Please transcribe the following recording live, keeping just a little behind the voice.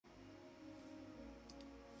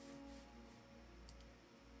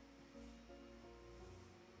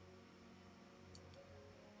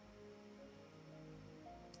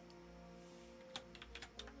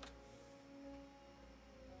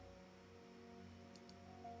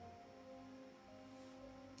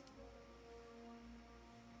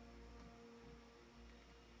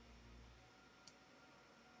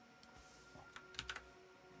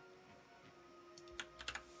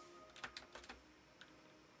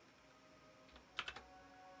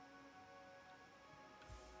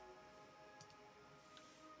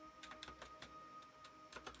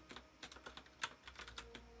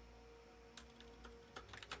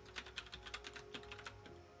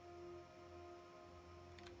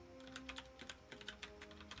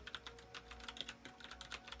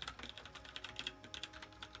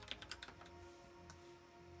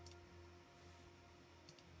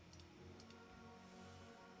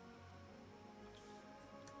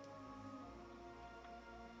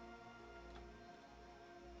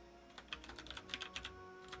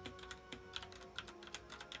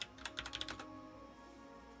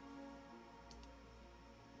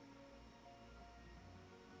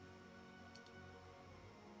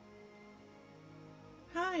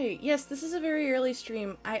Hi. Yes, this is a very early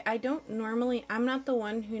stream. I don't normally, I'm not the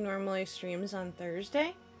one who normally streams on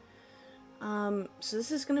Thursday. So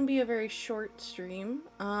this is gonna be a very short stream.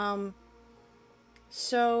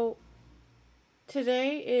 So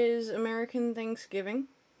today is American Thanksgiving.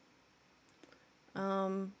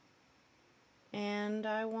 And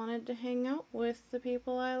I wanted to hang out with the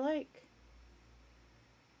people I like.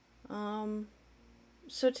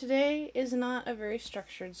 So today is not a very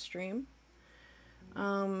structured stream.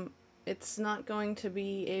 It's not going to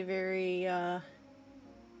be a very, it's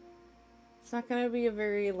not going to be a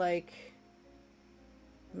very, like,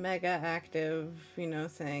 mega active,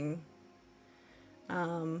 thing.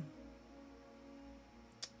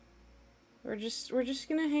 We're just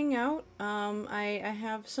gonna hang out. I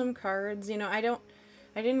have some cards, I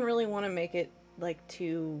didn't really want to make it, like,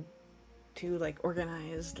 too, like,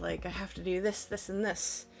 organized, like, I have to do this, this, and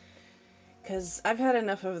this. 'Cause I've had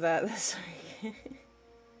enough of that this week.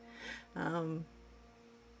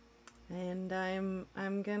 And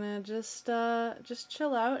I'm gonna just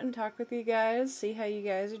chill out and talk with you guys, see how you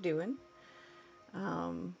guys are doing.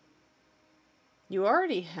 You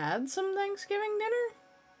already had some Thanksgiving dinner?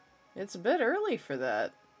 It's a bit early for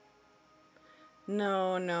that.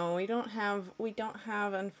 No, we don't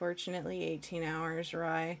have, unfortunately, 18 hours,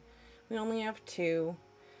 Rye. We only have 2,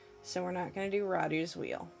 so we're not gonna do Radu's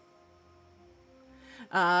Wheel.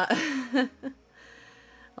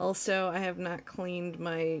 Also, I have not cleaned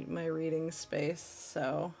my reading space,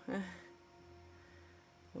 so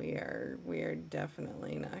we are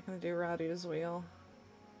definitely not gonna do Radu's Wheel.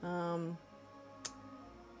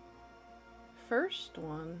 First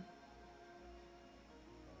one.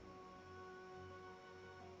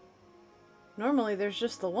 Normally there's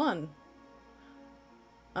just the one.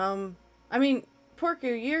 I mean,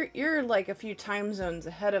 Porku, you're like a few time zones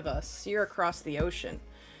ahead of us. You're across the ocean.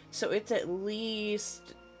 So it's at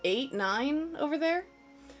least 8, 9 over there.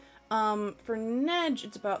 For Nedge,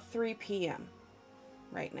 it's about 3 p.m.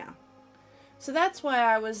 right now. So that's why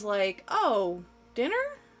I was like, oh, dinner?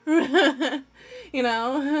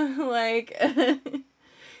 Like,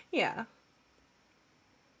 yeah.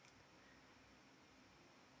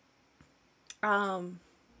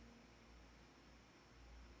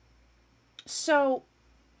 So,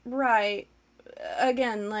 right,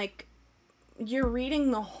 again, like, you're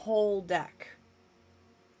reading the whole deck.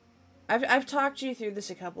 I've talked you through this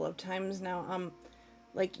a couple of times now.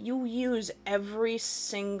 Like, you use every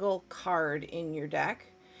single card in your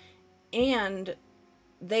deck, and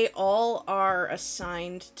they all are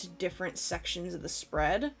assigned to different sections of the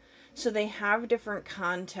spread, so they have different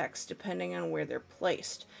context depending on where they're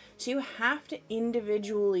placed. So you have to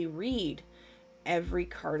individually read every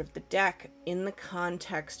card of the deck in the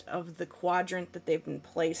context of the quadrant that they've been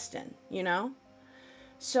placed in,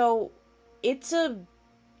 So it's a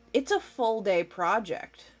full day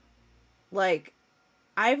project. Like,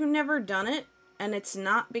 I've never done it, and it's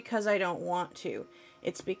not because I don't want to.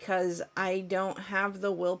 It's because I don't have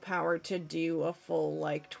the willpower to do a full,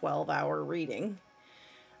 like, 12-hour reading.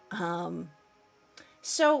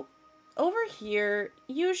 So over here,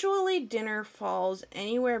 usually dinner falls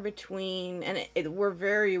anywhere between, and we're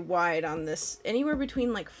very wide on this, anywhere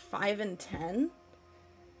between like 5 and 10.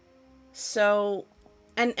 So,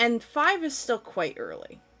 and 5 is still quite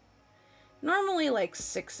early. Normally like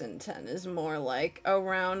 6 and 10 is more like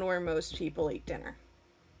around where most people eat dinner.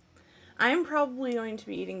 I'm probably going to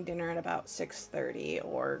be eating dinner at about 6:30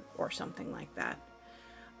 or something like that.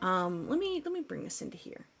 Let me bring this into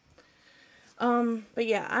here. But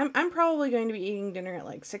yeah, I'm probably going to be eating dinner at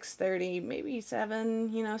like 6:30, maybe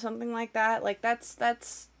 7, something like that. Like,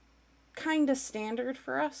 that's kind of standard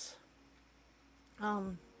for us.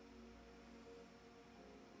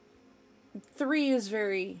 3 is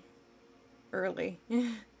very early.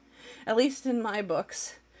 At least in my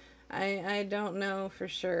books. I don't know for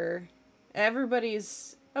sure.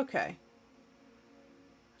 Everybody's okay.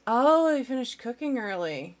 Oh, they finished cooking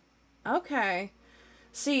early. Okay.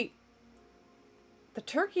 See, the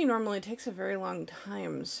turkey normally takes a very long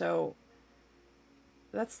time, so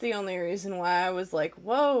that's the only reason why I was like,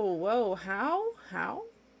 whoa, how?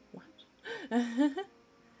 What?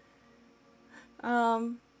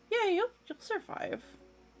 Yeah, you'll survive.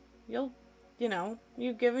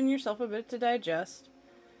 You've given yourself a bit to digest.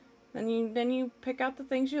 Then you pick out the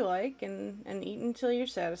things you like and eat until you're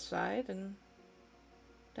satisfied, and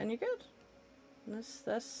then you're good.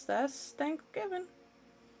 That's Thanksgiving.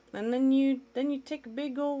 And then you take a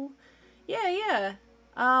big ol'... Yeah.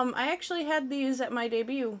 I actually had these at my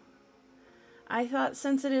debut. I thought,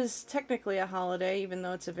 since it is technically a holiday, even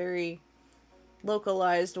though it's a very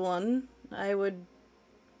localized one, I would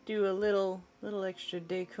do a little extra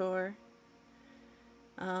decor.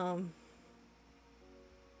 But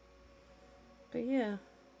yeah.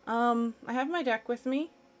 I have my deck with me.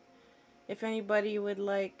 If anybody would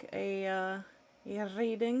like a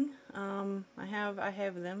reading, I have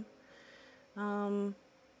them. And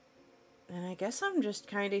I guess I'm just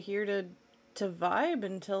kind of here to vibe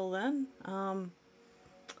until then.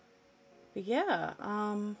 But yeah,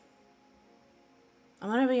 I'm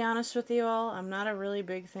gonna be honest with you all. I'm not a really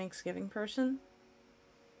big Thanksgiving person.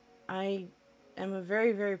 I am a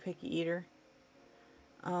very, very picky eater.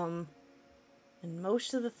 And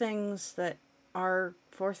most of the things that are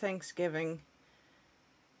for Thanksgiving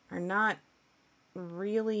are not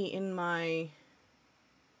really in my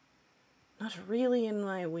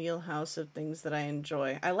wheelhouse of things that I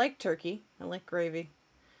enjoy. I like turkey, I like gravy,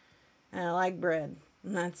 and I like bread,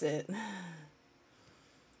 and that's it.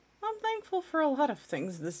 I'm thankful for a lot of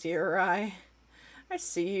things this year, I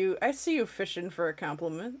see you fishing for a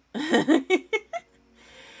compliment.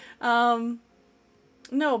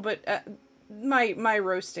 No, but my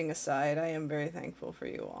roasting aside, I am very thankful for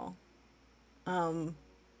you all. I'm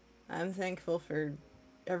thankful for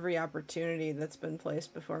every opportunity that's been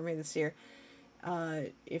placed before me this year.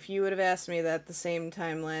 If you would have asked me that the same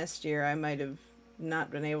time last year, I might have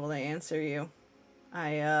not been able to answer you.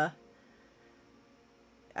 I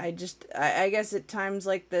guess at times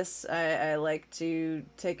like this, I like to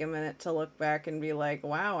take a minute to look back and be like,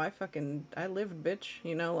 wow, I lived, bitch.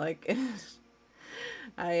 You know, like,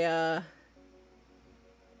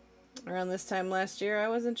 around this time last year, I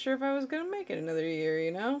wasn't sure if I was gonna make it another year,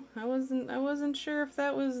 you know? I wasn't sure if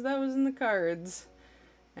that was in the cards.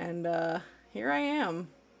 And, here I am.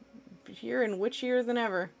 Here and witchier than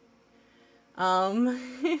ever.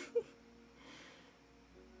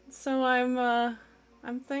 So I'm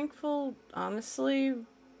thankful, honestly,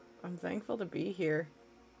 I'm thankful to be here.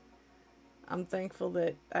 I'm thankful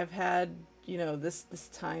that I've had, you know, this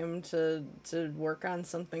time to work on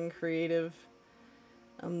something creative.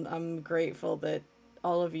 I'm grateful that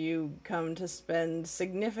all of you come to spend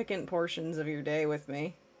significant portions of your day with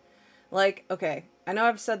me. Like, okay, I know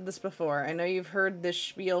I've said this before. I know you've heard this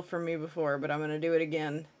spiel from me before, but I'm gonna do it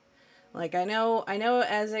again. Like, I know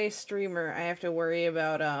as a streamer, I have to worry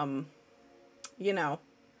about, you know,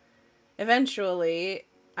 eventually,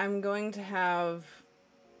 I'm going to have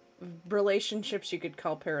relationships you could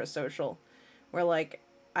call parasocial, where, like,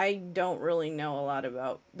 I don't really know a lot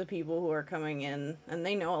about the people who are coming in, and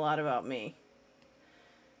they know a lot about me.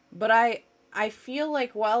 But I feel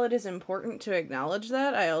like while it is important to acknowledge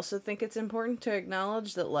that, I also think it's important to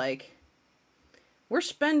acknowledge that, like, we're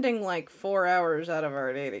spending, like, 4 hours out of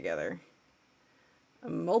our day together.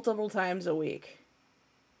 Multiple times a week.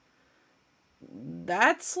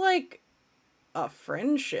 That's, like, a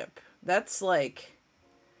friendship. That's, like,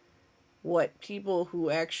 what people who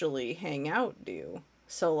actually hang out do.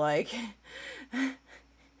 So, like,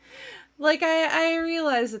 like, I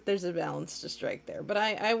realize that there's a balance to strike there, but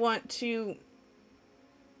I want to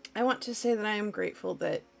say that I am grateful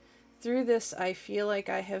that through this, I feel like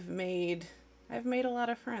I've made a lot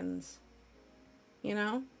of friends. You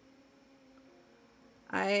know?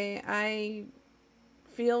 I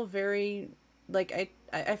feel very, like,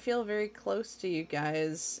 I feel very close to you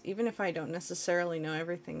guys, even if I don't necessarily know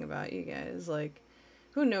everything about you guys. Like,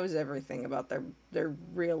 who knows everything about their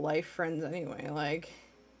real life friends anyway? Like,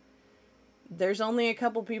 there's only a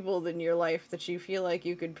couple people in your life that you feel like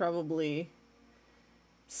you could probably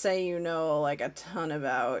say you know, like, a ton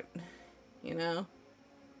about, you know?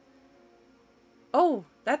 Oh,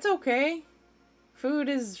 that's okay. Food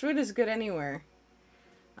is good anywhere.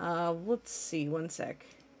 Let's see, one sec.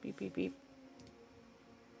 Beep, beep, beep.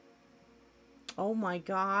 Oh my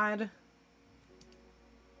god.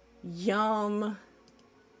 Yum.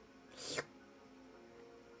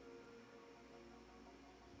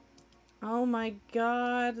 Oh my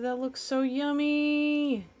god, that looks so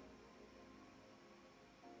yummy.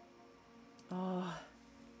 Oh,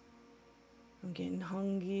 I'm getting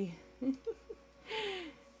hungry.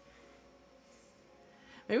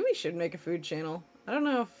 Maybe we should make a food channel. I don't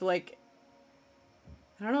know if, like,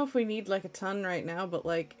 I don't know if we need, like, a ton right now, but,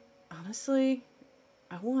 like, honestly,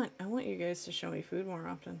 I want you guys to show me food more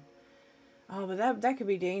often. Oh, but that could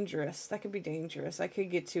be dangerous. That could be dangerous. I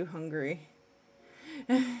could get too hungry.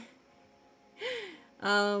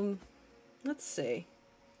 Let's see.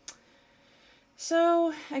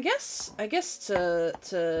 So, I guess to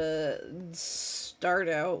start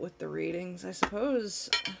out with the readings, I suppose,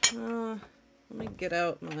 let me get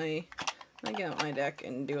out my deck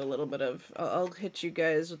and do a little bit of, I'll hit you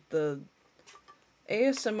guys with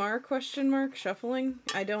ASMR question mark shuffling?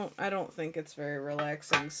 I don't think it's very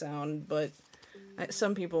relaxing sound, but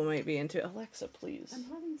some people might be into it. Alexa, please. I'm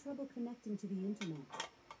having trouble connecting to the internet.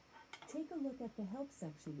 Take a look at the help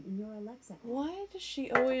section in your Alexa app. Why does she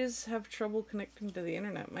always have trouble connecting to the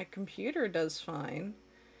internet? My computer does fine.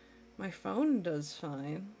 My phone does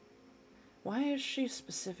fine. Why is she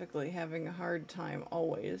specifically having a hard time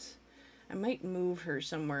always? I might move her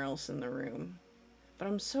somewhere else in the room. But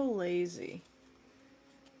I'm so lazy.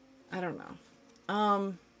 I don't know.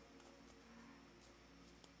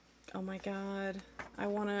 Oh my god. I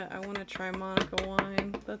wanna try Monica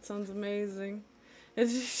wine. That sounds amazing. Well,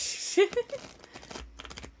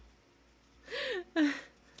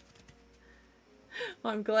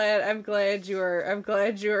 I'm glad you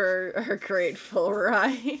are grateful,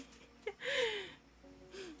 right?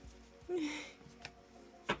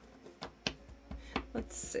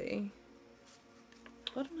 Let's see.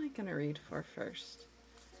 What am I gonna read for first?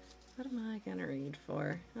 What am I gonna read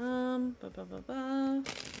for? Da da da.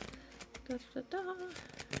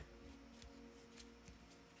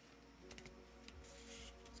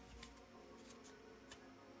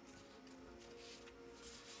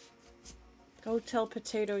 Go tell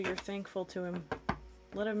Potato you're thankful to him.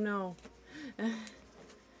 Let him know.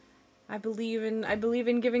 I believe in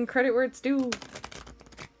giving credit where it's due.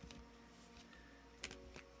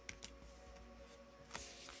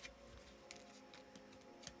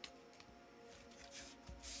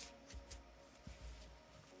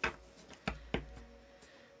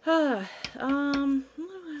 What do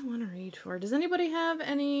I want to read for? Does anybody have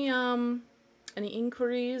any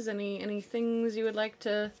inquiries, any things you would like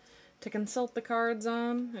to consult the cards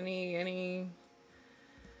on? Any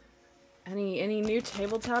new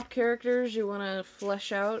tabletop characters you want to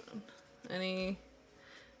flesh out? Any?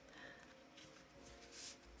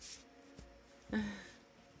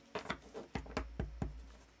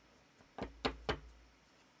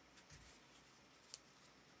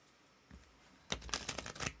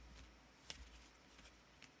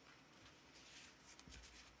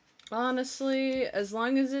 Honestly, as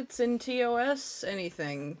long as it's in TOS,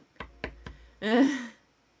 anything.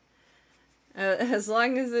 As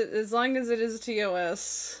long as it is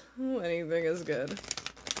TOS, anything is good.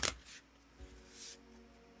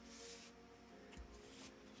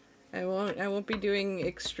 I won't be doing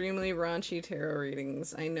extremely raunchy tarot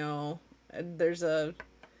readings. I know. There's a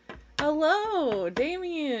hello,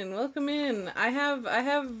 Damien. Welcome in. I have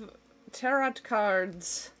tarot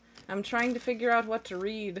cards. I'm trying to figure out what to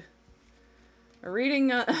read. A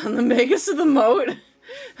reading on the Magus of the Moat.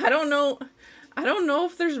 I don't know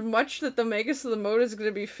if there's much that the Magus of the Moat is going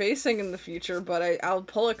to be facing in the future, but I'll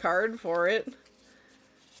pull a card for it.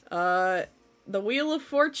 The Wheel of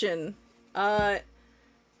Fortune. This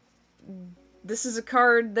is a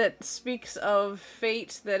card that speaks of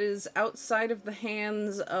fate that is outside of the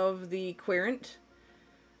hands of the querent.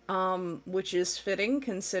 Which is fitting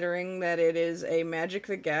considering that it is a Magic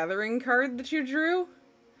the Gathering card that you drew.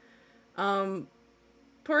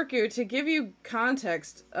 Porku, to give you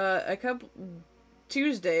context,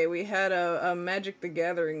 Tuesday we had a Magic the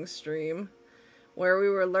Gathering stream where we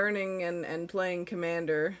were learning and playing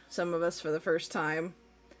Commander, some of us for the first time.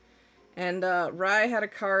 And Rai had a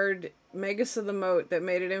card, Magus of the Moat, that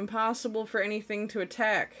made it impossible for anything to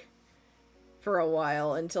attack for a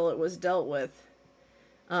while until it was dealt with.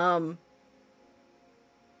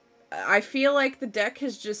 I feel like the deck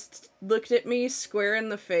has just looked at me square in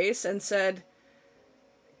the face and said,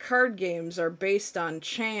 card games are based on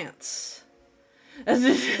chance.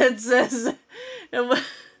 It says,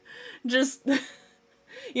 just,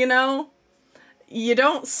 you know, you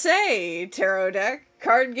don't say, tarot deck.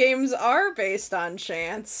 Card games are based on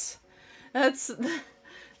chance. That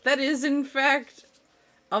is, in fact,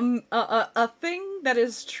 a thing that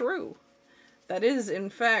is true. That is, in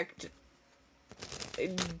fact,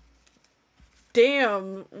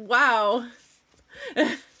 damn, wow.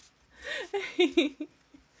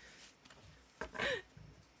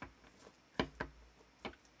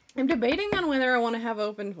 I'm debating on whether I want to have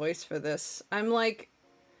open voice for this. I'm like,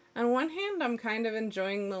 on one hand, I'm kind of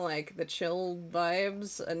enjoying the chill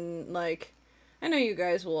vibes, and, like, I know you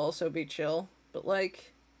guys will also be chill, but,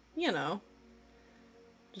 like, you know,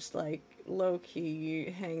 just, like,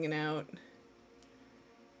 low-key hanging out.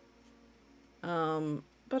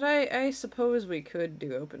 But I suppose we could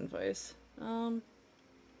do open voice. How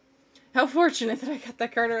fortunate that I got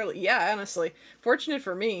that card early. Yeah, honestly. Fortunate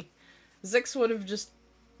for me. Zix would have just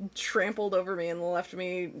trampled over me and left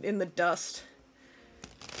me in the dust.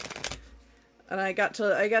 And I got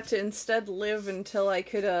to instead live until I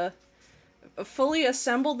could, fully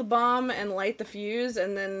assemble the bomb and light the fuse,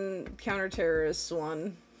 and then counter-terrorists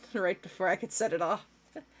won right before I could set it off.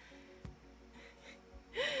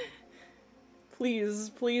 Please,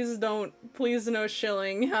 please don't, please no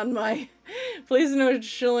shilling on my, please no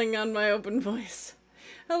shilling on my open voice.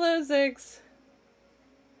 Hello, Zix.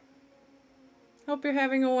 Hope you're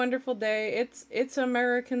having a wonderful day. It's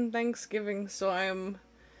American Thanksgiving, so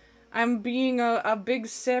I'm being a big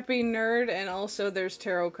sappy nerd, and also there's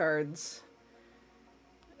tarot cards.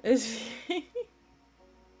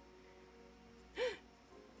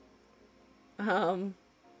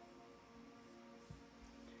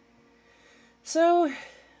 So, I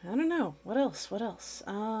don't know. What else? Let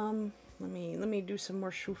me do some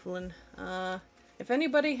more shuffling. If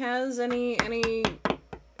anybody has any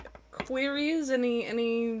queries, any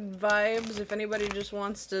vibes, if anybody just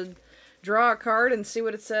wants to draw a card and see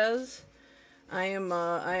what it says, I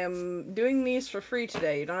am doing these for free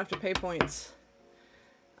today. You don't have to pay points.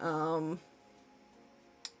 Got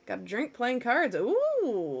a drink playing cards.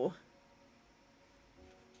 Ooh.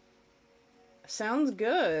 Sounds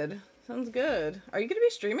good. Sounds good. Are you gonna be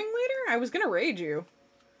streaming later? I was gonna raid you.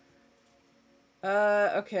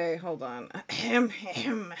 Okay, hold on.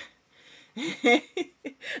 Ahem. I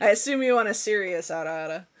assume you want a serious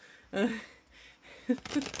Ara. Let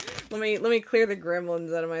me clear the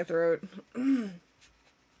gremlins out of my throat.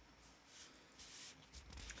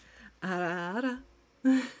 Ara.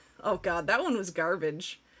 Oh god, that one was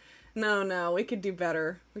garbage. No, we could do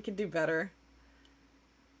better. We could do better.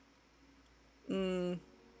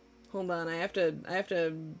 Hold on, I have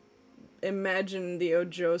to imagine the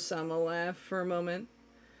Ojo-sama laugh for a moment.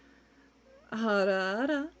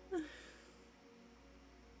 Ara.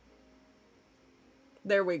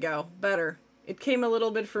 There we go. Better. It came a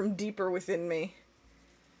little bit from deeper within me.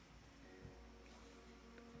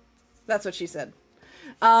 That's what she said.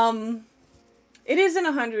 It is in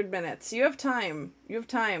 100 minutes. You have time. You have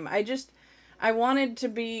time. I wanted to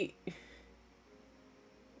be...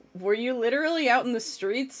 Were you literally out in the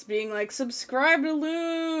streets being like, subscribe to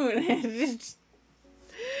Loon?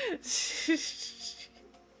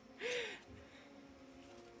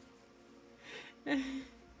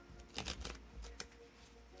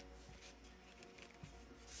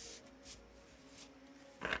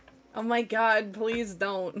 Oh my god, please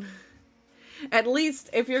don't. At least,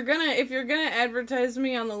 if you're gonna advertise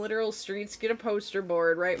me on the literal streets, get a poster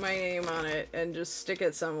board, write my name on it, and just stick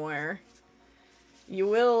it somewhere. You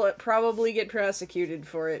will probably get prosecuted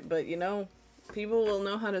for it, but you know, people will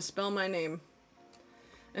know how to spell my name.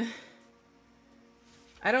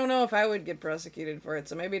 I don't know if I would get prosecuted for it,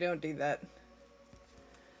 so maybe don't do that.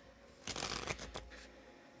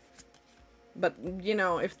 But, you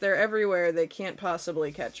know, if they're everywhere, they can't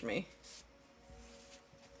possibly catch me.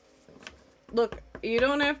 Look, you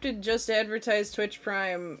don't have to just advertise Twitch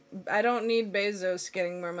Prime. I don't need Bezos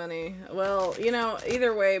getting more money. Well, you know,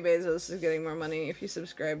 either way, Bezos is getting more money if you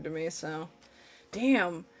subscribe to me, so...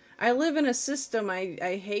 Damn. I live in a system I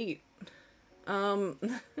hate. I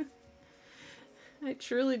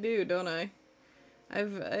truly do, don't I?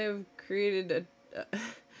 I've created a...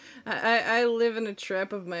 I live in a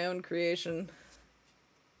trap of my own creation.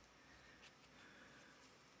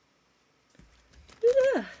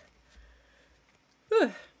 Ugh.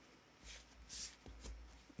 Ugh.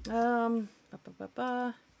 I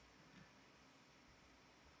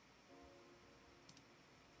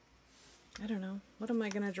don't know. What am I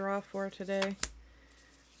gonna draw for today?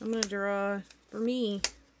 I'm gonna draw for me.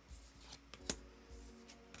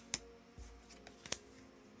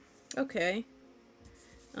 Okay.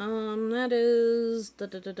 That is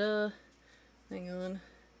Hang on.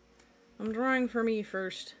 I'm drawing for me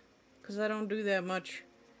first, because I don't do that much.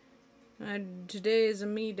 Today is a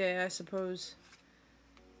me day, I suppose.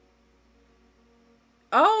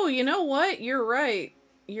 Oh, you know what? You're right.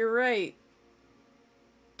 You're right.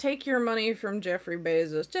 Take your money from Jeffrey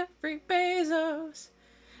Bezos. Jeffrey Bezos!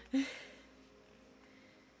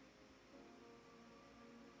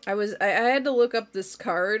 I had to look up this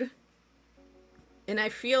card. And I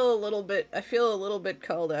feel a little bit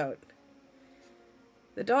called out.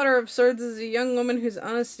 The Daughter of Swords is a young woman whose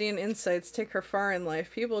honesty and insights take her far in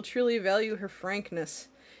life. People truly value her frankness.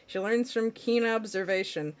 She learns from keen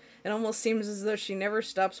observation. It almost seems as though she never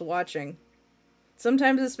stops watching.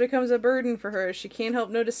 Sometimes this becomes a burden for her as she can't help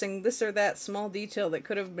noticing this or that small detail that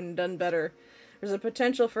could have been done better. There's a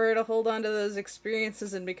potential for her to hold on to those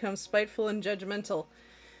experiences and become spiteful and judgmental.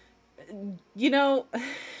 You know...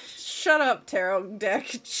 Shut up, tarot deck.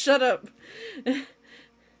 Shut up.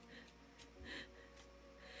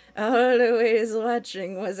 Always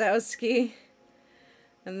watching, Wazowski.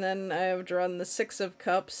 And then I have drawn the Six of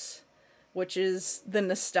Cups. which is the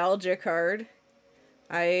nostalgia card.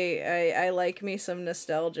 I like me some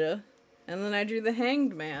nostalgia. And then I drew the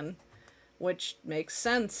Hanged Man, which makes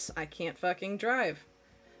sense. I can't fucking drive.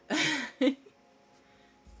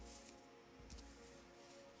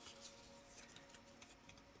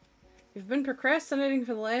 You've been procrastinating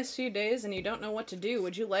for the last few days and you don't know what to do.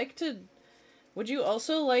 Would you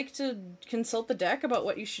also like to consult the deck about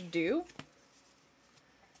what you should do?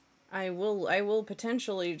 I will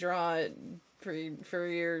potentially draw it for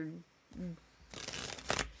your...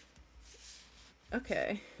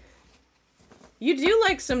 Okay. You do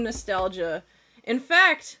like some nostalgia. In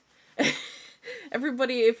fact,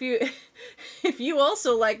 everybody, if you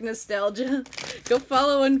also like nostalgia, go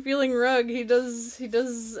follow Unfeeling Rug. He does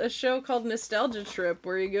a show called Nostalgia Trip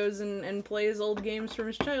where he goes and plays old games from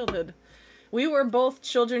his childhood. We were both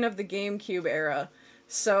children of the GameCube era,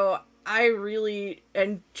 so I really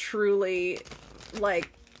and truly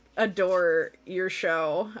like adore your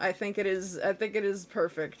show. I think it is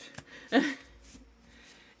perfect.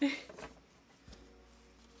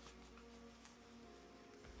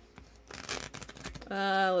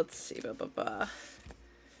 Let's see.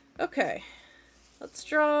 Okay. Let's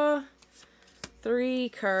draw 3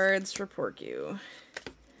 cards for Porcu.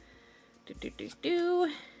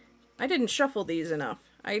 I didn't shuffle these enough.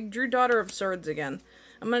 I drew Daughter of Swords again.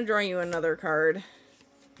 I'm gonna draw you another card.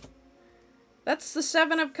 That's the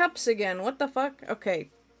 7 of Cups again. What the fuck? Okay.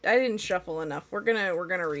 I didn't shuffle enough. We're gonna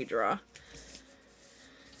redraw.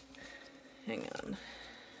 Hang on.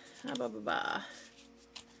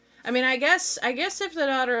 I mean, I guess if the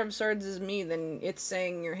Daughter of Swords is me, then it's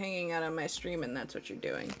saying you're hanging out on my stream and that's what you're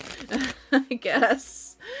doing. I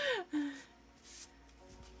guess.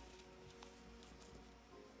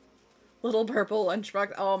 Little purple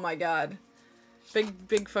lunchbox. Oh my god.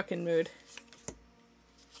 Big fucking mood.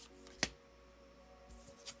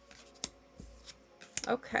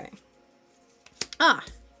 Okay.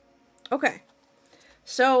 Okay.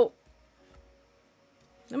 So,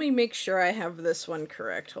 let me make sure I have this one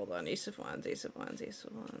correct. Hold on. Ace of Wands, Ace of Wands, Ace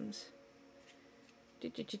of Wands.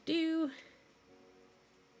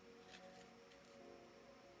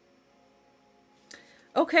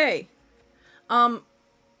 Okay.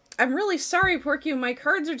 I'm really sorry, Porky. My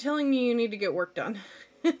cards are telling me you need to get work done.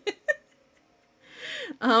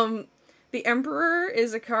 The Emperor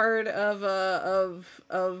is a card of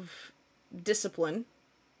discipline.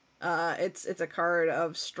 It's a card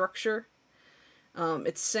of structure.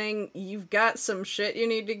 It's saying you've got some shit you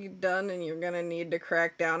need to get done and you're gonna need to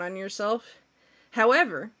crack down on yourself.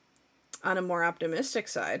 However, on a more optimistic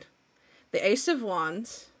side, the Ace of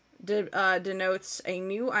Wands denotes a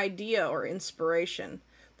new idea or inspiration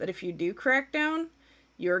that if you do crack down,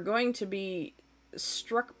 you're going to be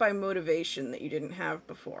struck by motivation that you didn't have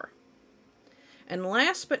before. And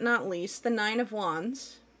last but not least, the 9 of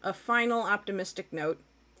Wands, a final optimistic note.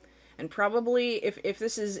 And probably if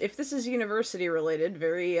this is university related,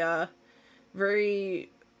 very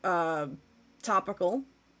topical.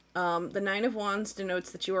 The 9 of Wands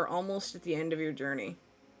denotes that you are almost at the end of your journey.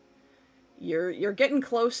 You're getting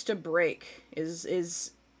close to break.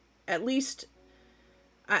 Is at least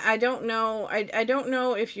I don't know. I don't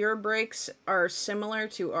know if your breaks are similar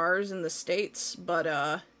to ours in the States,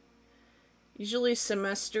 but usually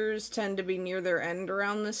semesters tend to be near their end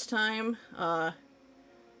around this time.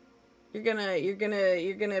 You're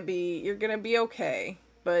gonna be okay,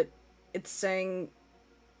 but it's saying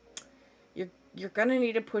you're gonna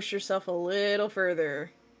need to push yourself a little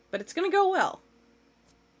further, but it's gonna go well.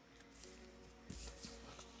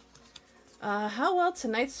 How well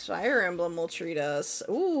tonight's Fire Emblem will treat us.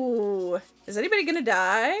 Ooh, is anybody gonna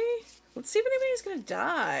die? Let's see if anybody's gonna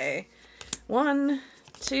die. 1,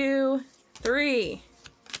 2, 3.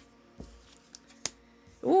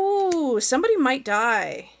 Ooh, somebody might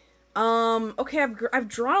die. Okay, I've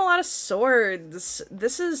drawn a lot of swords.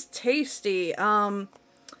 This is tasty. Okay,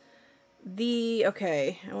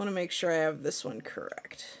 I want to make sure I have this one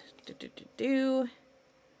correct.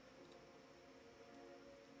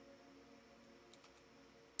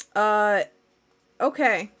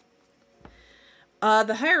 Okay.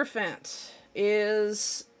 The Hierophant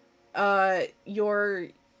is, your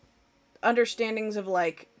understandings of,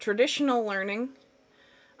 like, traditional learning.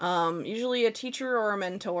 Usually a teacher or a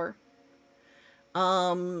mentor.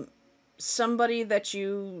 Somebody that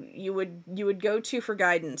you would go to for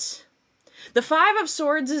guidance. The 5 of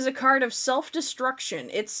Swords is a card of self-destruction.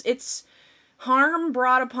 It's harm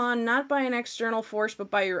brought upon not by an external force,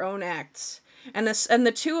 but by your own acts. And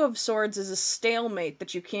the 2 of Swords is a stalemate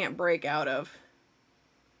that you can't break out of.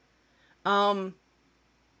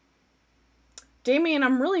 Damien,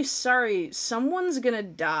 I'm really sorry. Someone's gonna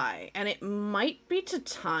die, and it might be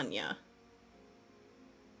Titania.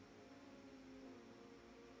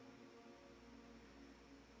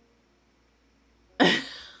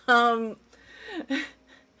 um...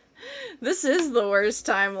 This is the worst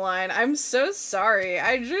timeline. I'm so sorry.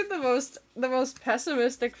 I drew the most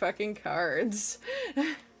pessimistic fucking cards.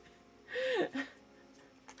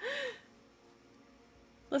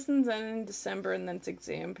 Lessons end in December and then it's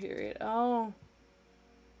exam period. Oh.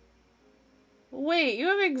 Wait, you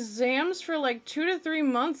have exams for like 2 to 3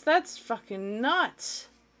 months? That's fucking nuts.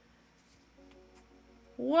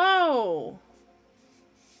 Whoa.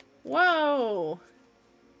 Whoa.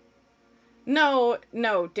 No,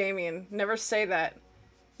 no, Damien, never say that.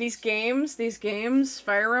 These games,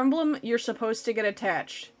 Fire Emblem, you're supposed to get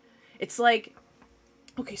attached. It's like,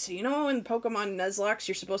 okay, so you know in Pokemon Nuzlocke,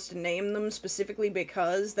 you're supposed to name them specifically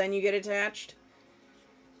because then you get attached?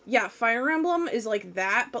 Yeah, Fire Emblem is like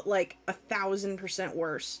that, but like 1,000%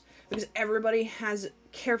 worse. Because everybody has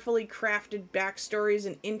carefully crafted backstories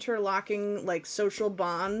and interlocking, like, social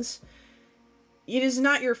bonds. It is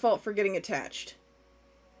not your fault for getting attached.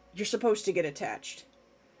 You're supposed to get attached.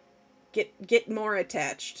 Get more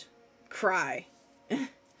attached. Cry.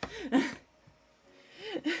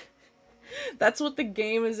 That's what the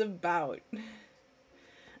game is about. We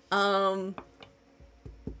have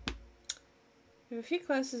a few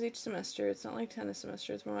classes each semester. It's not like 10 a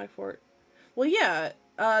semester. It's more like 4. Well, yeah.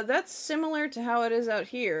 That's similar to how it is out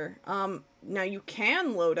here. Now you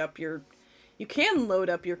can load up your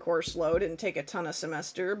course load and take a ton a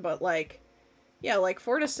semester, but like, yeah, like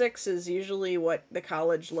 4 to 6 is usually what the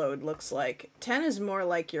college load looks like. 10 is more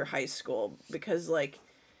like your high school because, like,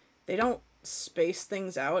 they don't space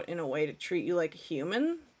things out in a way to treat you like a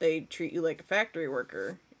human. They treat you like a factory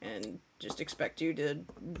worker and just expect you to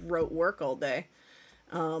rote work all day.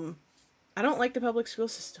 I don't like the public school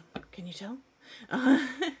system. Can you tell?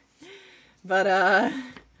 But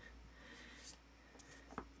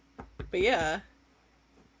yeah.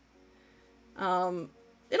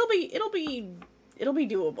 It'll be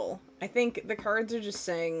doable. I think the cards are just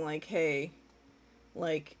saying, like, hey,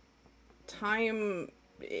 like,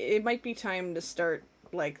 it might be time to start,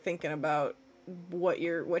 like, thinking about what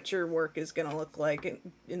your work is gonna look like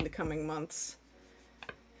in the coming months.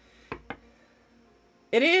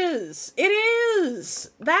 It is! It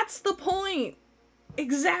is! That's the point!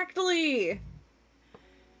 Exactly!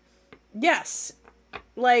 Yes.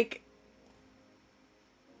 Like,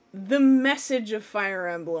 the message of Fire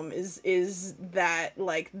Emblem is that,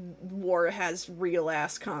 like, war has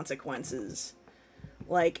real-ass consequences.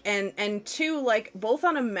 Like, and two, like, both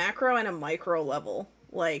on a macro and a micro level.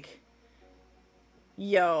 Like,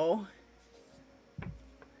 yo.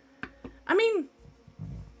 I mean,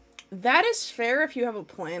 that is fair if you have a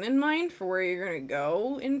plan in mind for where you're gonna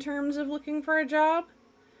go in terms of looking for a job.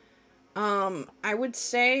 I would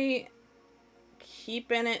say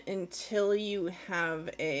keep in it until you have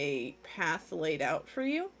a path laid out for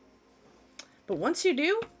you. But once you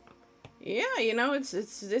do, yeah, you know,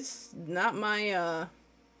 it's not my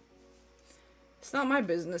it's not my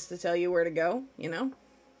business to tell you where to go, you know?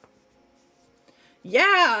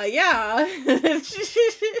 Yeah, yeah.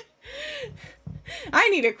 I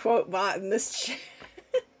need a quote bot in this chat.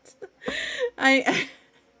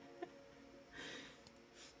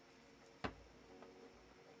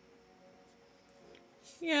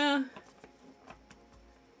 Yeah.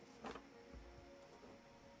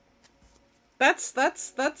 That's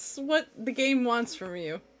what the game wants from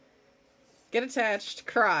you. Get attached,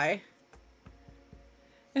 cry.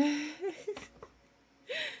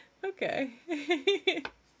 Okay.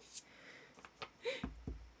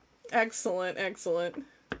 Excellent, excellent.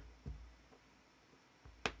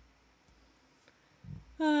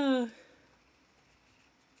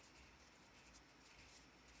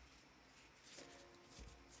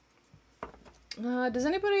 Does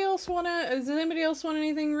anybody else want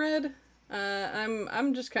anything read?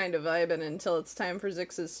 I'm just kind of vibing until it's time for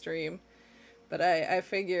Zix's stream. But I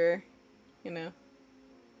figure, you know.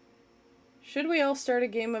 Should we all start a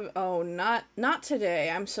game of... Oh, not today.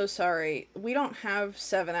 I'm so sorry. We don't have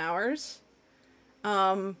 7 hours.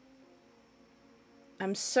 I'm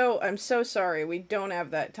so sorry. We don't have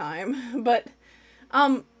that time. But,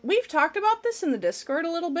 we've talked about this in the Discord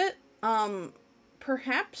a little bit.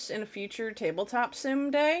 Perhaps in a future tabletop sim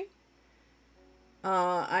day.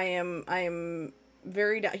 I am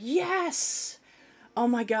very down. Yes! Oh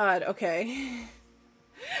my god, okay.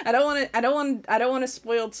 I don't want to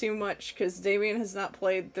spoil too much because Damien has not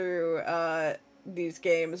played through these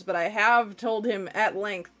games, but I have told him at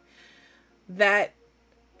length that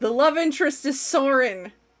the love interest is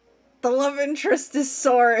Soren. The love interest is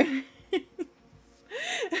Soren.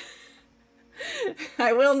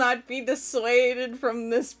 I will not be dissuaded from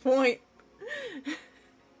this point.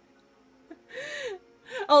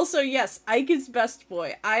 Also, yes, Ike is best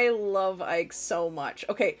boy. I love Ike so much.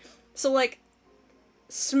 Okay, so, like,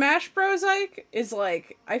 Smash Bros. Ike is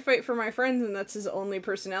like, I fight for my friends and that's his only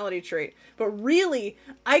personality trait. But really,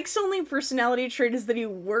 Ike's only personality trait is that he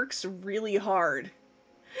works really hard.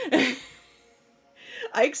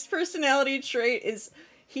 Ike's personality trait is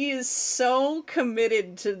he is so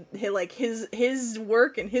committed to like his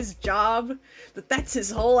work and his job that that's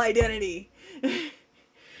his whole identity.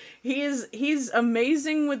 He's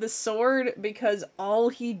amazing with the sword because all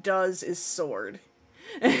he does is sword.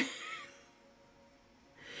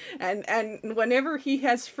 and whenever he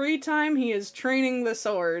has free time, he is training the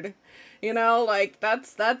sword. You know, like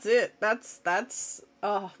that's it. That's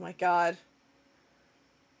oh my god.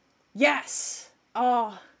 Yes.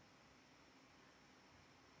 Oh.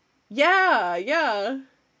 Yeah, yeah.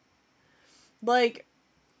 Like,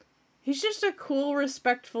 he's just a cool,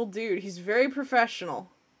 respectful dude. He's very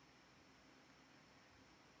professional.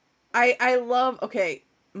 I love, okay,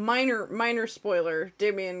 minor spoiler.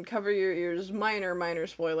 Damien, cover your ears. Minor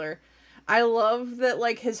spoiler. I love that,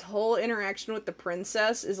 like, his whole interaction with the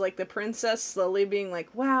princess is, like, the princess slowly being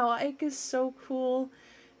like, wow, Ike is so cool.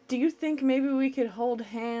 Do you think maybe we could hold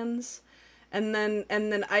hands? And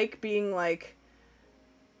then Ike being like,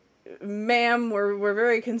 ma'am, we're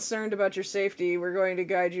very concerned about your safety. We're going to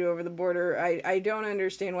guide you over the border. I don't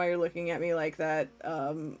understand why you're looking at me like that.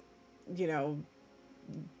 You know,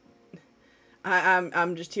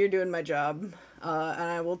 I'm just here doing my job. And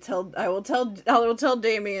I will tell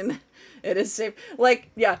Damien it is safe. Like,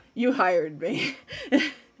 yeah, you hired me.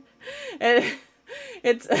 And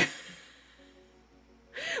it's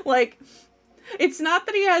like, it's not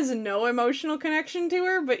that he has no emotional connection to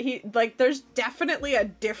her, but there's definitely a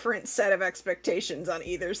different set of expectations on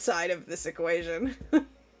either side of this equation.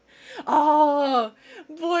 Oh,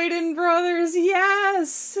 Boyden Brothers,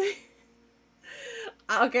 yes!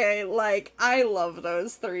 Okay, like, I love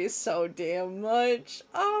those three so damn much.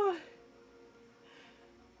 Oh.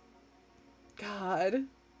 God.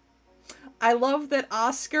 I love that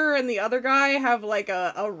Oscar and the other guy have, like,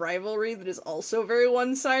 a rivalry that is also very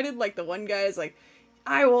one-sided. Like, the one guy is like,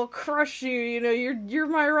 I will crush you, you know, you're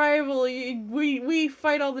my rival, we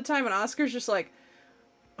fight all the time. And Oscar's just like,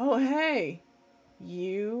 oh, hey,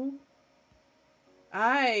 you?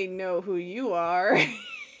 I know who you are.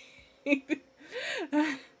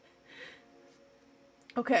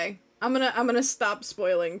 Okay, I'm gonna stop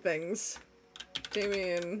spoiling things.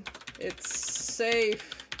 Damien, it's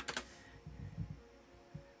safe.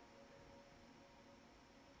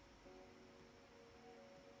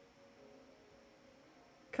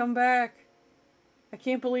 Come back. I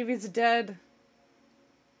can't believe he's dead.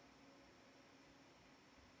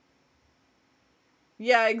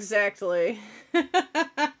 Yeah, exactly.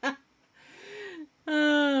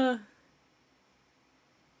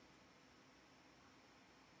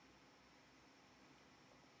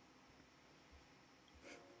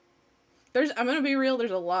 I'm gonna be real,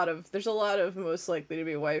 there's a lot of most likely to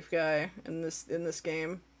be wife guy in this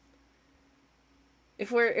game.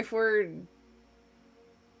 If we're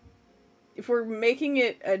making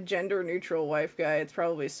it a gender neutral wife guy, it's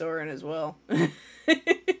probably Soren as well.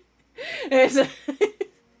 There's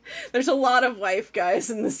a lot of wife guys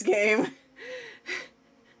in this game.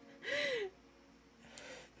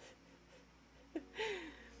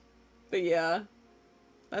 But yeah,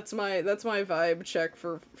 that's my vibe check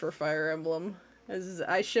for Fire Emblem.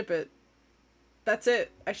 I ship it. That's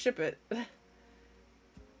it. I ship it.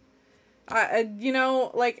 You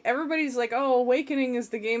know, like, everybody's like, oh, Awakening is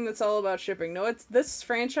the game that's all about shipping. No, this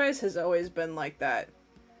franchise has always been like that.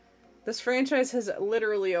 This franchise has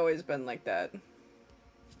literally always been like that.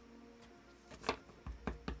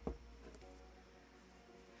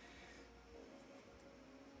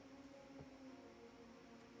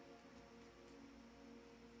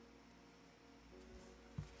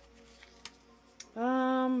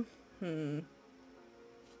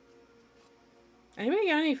 Anybody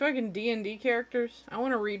got any fucking D&D characters? I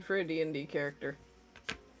want to read for a D&D character.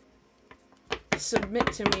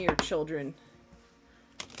 Submit to me, your children.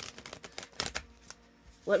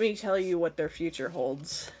 Let me tell you what their future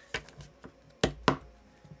holds.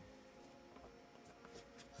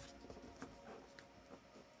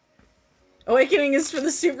 Awakening is for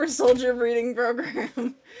the super soldier breeding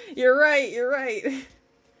program. You're right.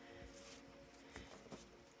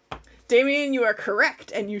 Damien, you are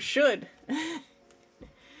correct, and you should.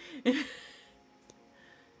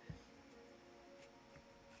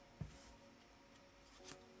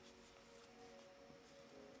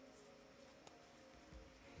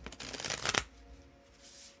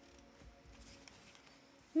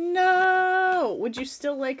 would you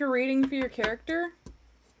still like a rating for your character?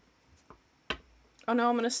 Oh no,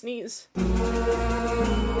 I'm gonna sneeze.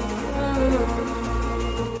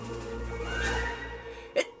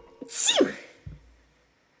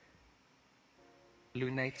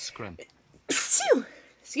 Lunate scrum.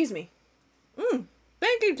 Excuse me.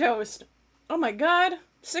 Thank you, Toast. Oh my god.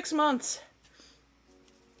 6 months.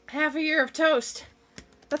 Half a year of toast.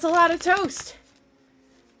 That's a lot of toast.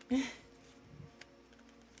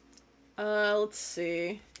 Let's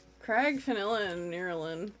see. Crag, Vanilla, and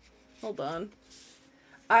Nirlin. Hold on.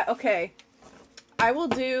 Okay. I will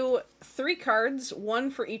do 3 cards,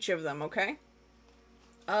 1 for each of them, okay?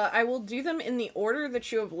 I will do them in the order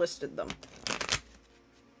that you have listed them.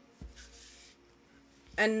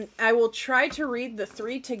 And I will try to read the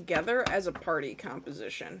 3 together as a party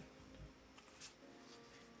composition.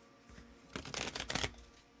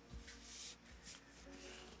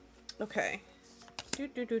 Okay.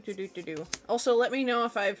 Also, let me know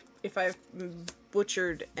if I've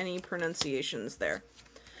butchered any pronunciations there.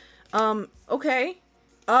 Okay.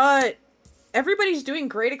 Everybody's doing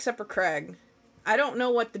great except for Crag. I don't know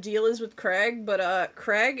what the deal is with Crag, but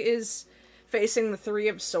Crag is facing the 3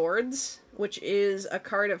 of Swords, which is a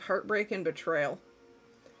card of heartbreak and betrayal.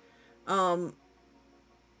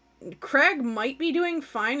 Crag might be doing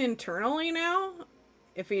fine internally now.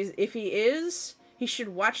 If he is, he should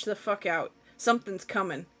watch the fuck out. Something's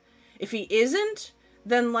coming. If he isn't,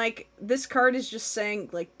 then like this card is just saying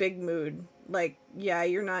like big mood. Like, yeah,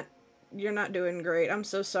 you're not doing great. I'm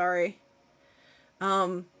so sorry.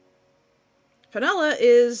 Vanilla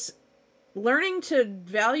is learning to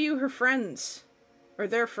value her friends. Or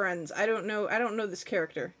their friends. I don't know this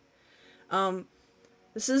character.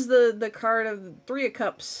 This is the card of the 3 of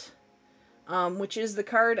Cups. Which is the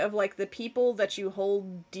card of like the people that you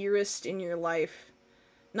hold dearest in your life.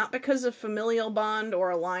 Not because of familial bond or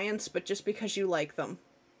alliance, but just because you like them.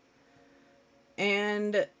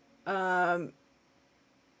 And Merlin?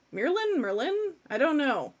 I don't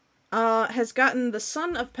know. Has gotten the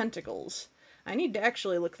Son of Pentacles. I need to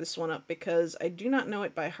actually look this one up because I do not know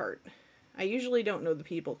it by heart. I usually don't know the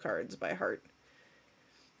people cards by heart.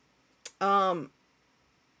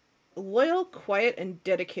 Loyal, quiet, and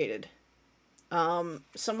dedicated.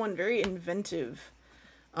 Someone very inventive.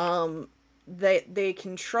 They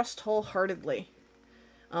can trust wholeheartedly.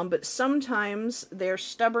 But sometimes they're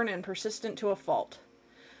stubborn and persistent to a fault.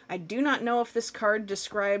 I do not know if this card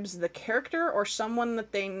describes the character or someone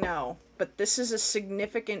that they know, but this is a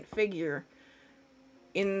significant figure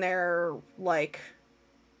in their, like,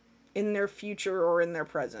 in their future or in their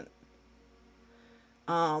present.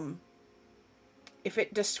 If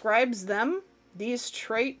it describes them, these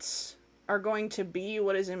traits are going to be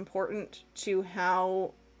what is important to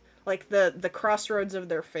how, like, the crossroads of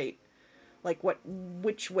their fate. Like,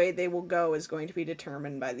 which way they will go is going to be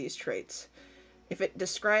determined by these traits. If it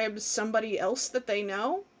describes somebody else that they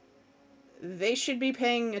know, they should be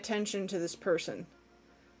paying attention to this person.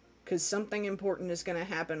 Because something important is going to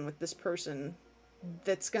happen with this person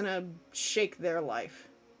that's going to shake their life.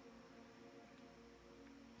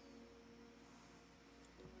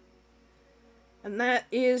 And that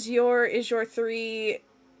is your 3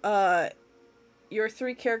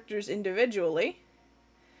 characters individually.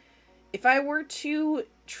 If I were to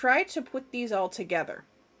try to put these all together,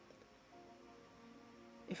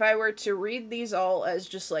 if I were to read these all as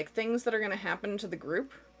just like things that are going to happen to the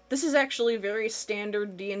group, this is actually very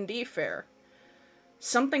standard D&D fare.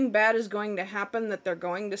 Something bad is going to happen that they're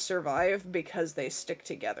going to survive because they stick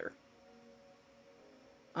together.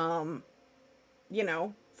 You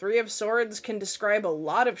know, 3 of Swords can describe a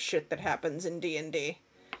lot of shit that happens in D&D.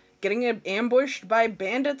 Getting ambushed by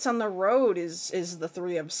bandits on the road is the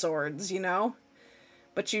 3 of Swords, you know?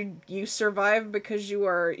 But you survive because you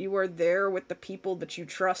are there with the people that you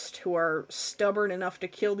trust who are stubborn enough to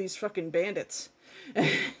kill these fucking bandits.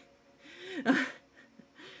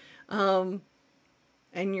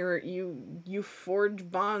 And you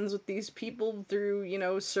forge bonds with these people through, you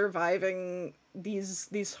know, surviving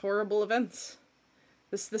these horrible events.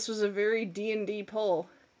 This was a very D&D pull.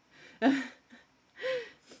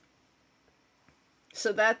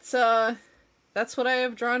 So that's what I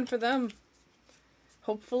have drawn for them.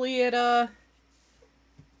 Hopefully it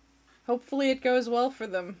goes well for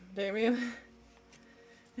them, Damien.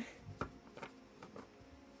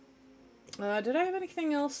 Did I have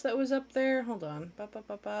anything else that was up there? Hold on.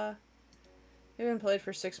 They've been played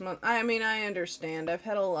for 6 months. I mean, I understand. I've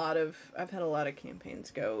had a lot of campaigns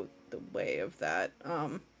go the way of that. I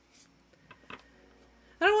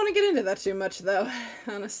don't want to get into that too much though,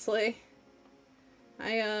 honestly.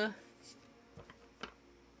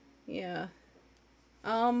 Yeah.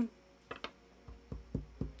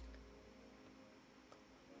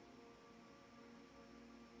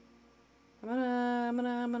 I don't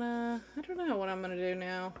know what I'm gonna do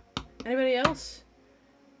now. Anybody else?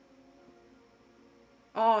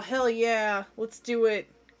 Oh, hell yeah. Let's do it.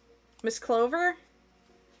 Miss Clover?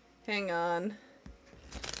 Hang on.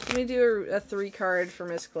 Let me do a 3 card for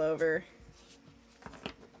Miss Clover.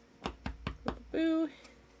 Boo.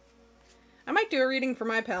 I might do a reading for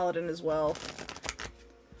my paladin as well.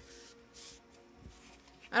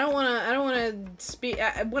 I don't wanna speak,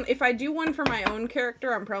 if I do one for my own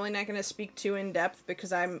character, I'm probably not gonna speak too in depth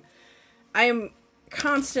because I am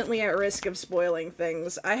constantly at risk of spoiling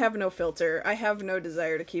things. I have no filter. I have no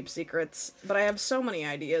desire to keep secrets, but I have so many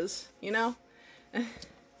ideas, you know?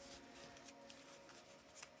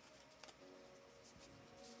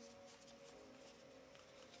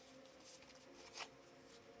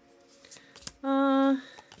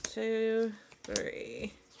 Two,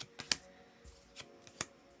 3.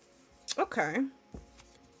 Okay.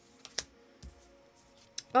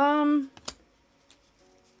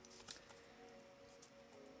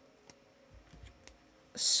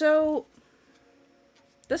 So,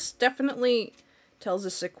 this definitely tells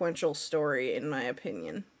a sequential story, in my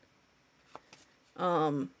opinion.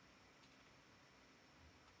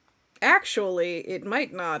 Actually, it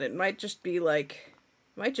might not. It might just be like,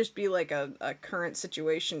 a current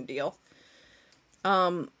situation deal.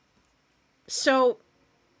 So,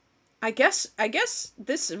 I guess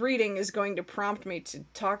this reading is going to prompt me to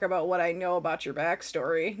talk about what I know about your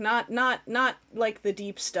backstory. Not like the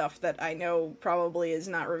deep stuff that I know probably is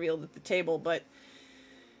not revealed at the table, but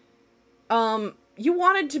you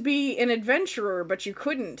wanted to be an adventurer, but you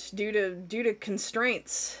couldn't due to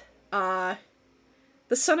constraints. The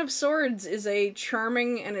Son of Swords is a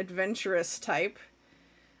charming and adventurous type,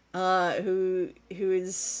 who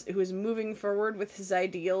is moving forward with his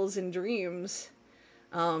ideals and dreams.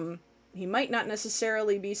 He might not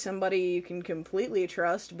necessarily be somebody you can completely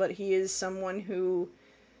trust, but he is someone who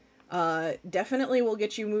definitely will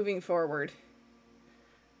get you moving forward.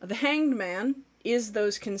 The Hanged Man is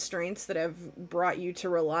those constraints that have brought you to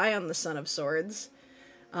rely on the Son of Swords.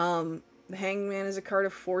 The Hanged Man is a card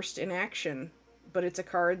of forced inaction, but it's a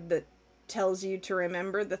card that tells you to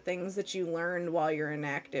remember the things that you learned while you're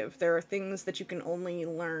inactive. There are things that you can only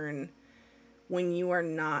learn when you are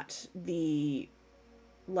not the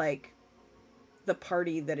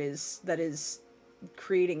party that is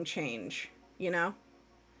creating change, you know?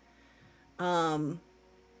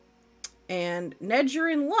 And Ned, you're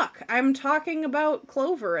in luck. I'm talking about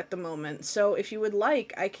Clover at the moment, so if you would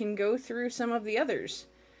like, I can go through some of the others.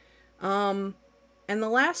 And the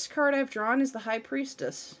last card I've drawn is the High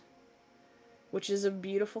Priestess, which is a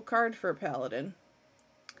beautiful card for a paladin.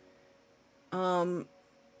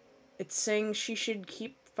 It's saying she should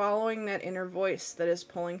keep following that inner voice that is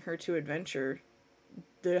pulling her to adventure.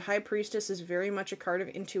 The High Priestess is very much a card of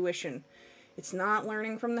intuition. It's not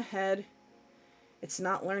learning from the head. It's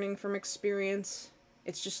not learning from experience.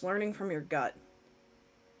 It's just learning from your gut.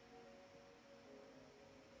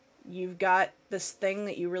 You've got this thing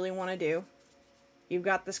that you really want to do. You've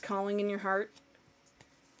got this calling in your heart.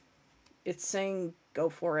 It's saying, go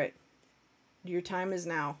for it. Your time is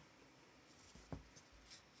now.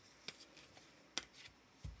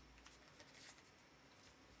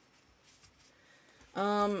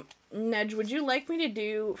 Nedge, would you like me to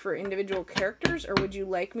do for individual characters, or would you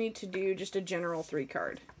like me to do just a general 3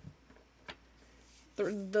 card?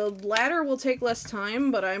 The latter will take less time,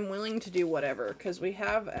 but I'm willing to do whatever, because we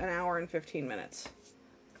have an hour and 15 minutes.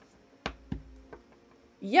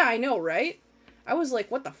 Yeah, I know, right? I was like,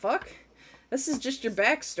 what the fuck? This is just your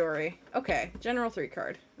backstory. Okay, general 3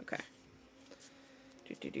 card. Okay.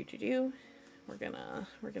 We're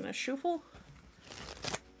gonna shuffle.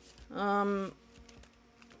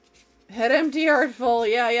 Head empty, heart full.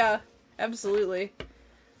 Yeah, absolutely.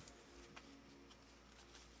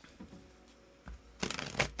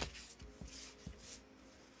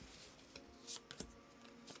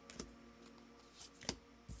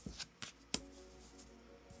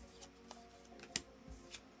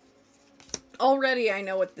 Already I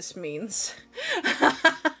know what this means.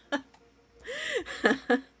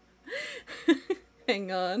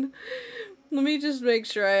 Hang on. Let me just make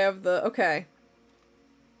sure I have the... Okay.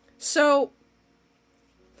 So...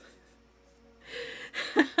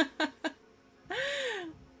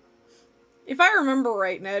 if I remember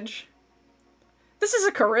right, Nedge, this is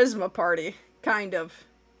a charisma party, kind of,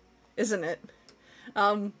 isn't it?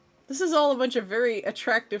 This is all a bunch of very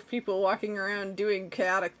attractive people walking around doing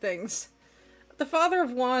chaotic things. The Father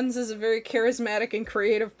of Wands is a very charismatic and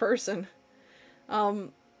creative person.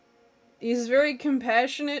 He's very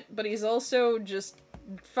compassionate, but he's also just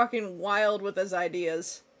fucking wild with his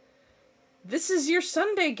ideas. This is your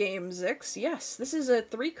Sunday game, Zix. Yes, this is a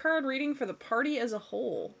 3-card reading for the party as a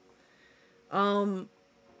whole.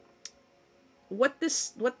 What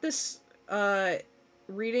this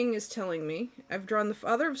reading is telling me, I've drawn the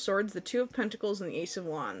Father of Swords, the Two of Pentacles, and the Ace of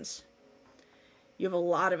Wands. You have a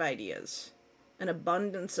lot of ideas. An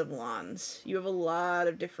abundance of wands. You have a lot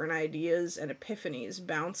of different ideas and epiphanies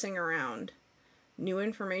bouncing around. New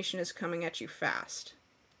information is coming at you fast.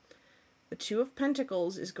 The Two of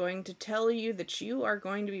Pentacles is going to tell you that you are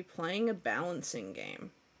going to be playing a balancing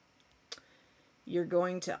game. You're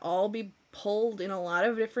going to all be pulled in a lot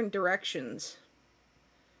of different directions.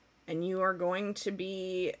 And you are going to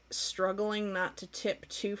be struggling not to tip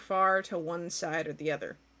too far to one side or the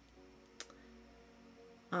other.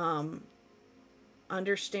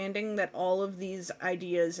 Understanding that all of these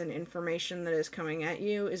ideas and information that is coming at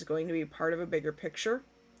you is going to be part of a bigger picture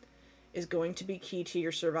is going to be key to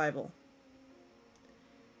your survival.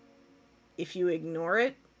 If you ignore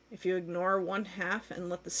it, if you ignore one half and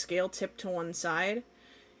let the scale tip to one side,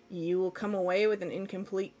 you will come away with an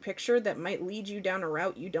incomplete picture that might lead you down a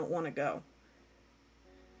route you don't want to go.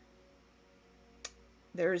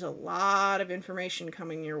 There's a lot of information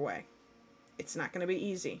coming your way. It's not going to be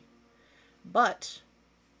easy. But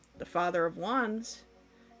the Father of Wands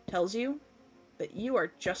tells you that you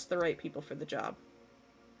are just the right people for the job.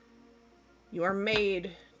 You are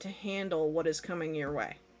made to handle what is coming your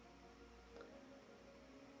way.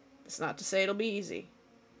 It's not to say it'll be easy,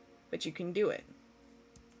 but you can do it.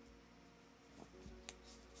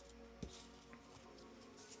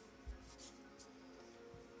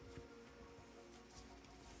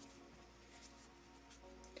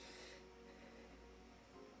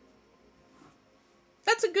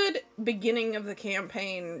 That's a good beginning of the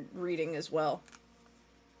campaign reading as well.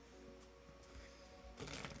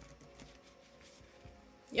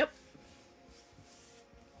 Yep.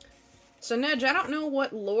 So, Nedge, I don't know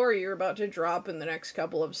what lore you're about to drop in the next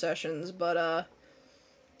couple of sessions, but,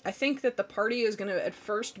 I think that the party is gonna at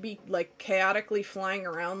first be, like, chaotically flying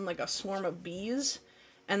around like a swarm of bees,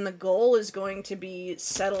 and the goal is going to be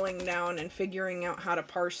settling down and figuring out how to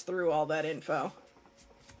parse through all that info.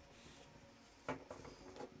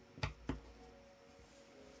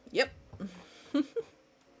 Yep. If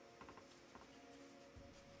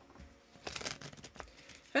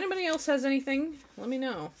anybody else has anything, let me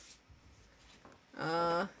know.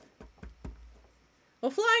 Well,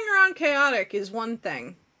 flying around chaotic is one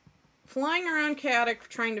thing. Flying around chaotic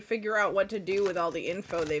trying to figure out what to do with all the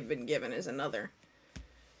info they've been given is another.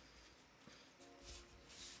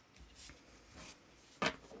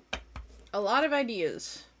 A lot of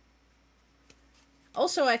ideas.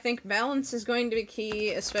 Also, I think balance is going to be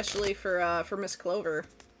key, especially for Miss Clover,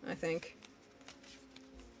 I think.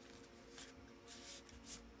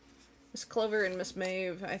 Miss Clover and Miss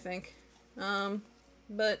Maeve, I think.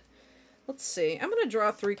 But, let's see. I'm gonna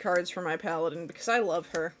draw 3 cards for my paladin, because I love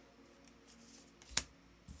her.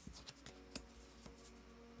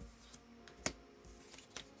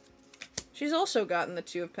 She's also gotten the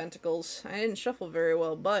Two of Pentacles. I didn't shuffle very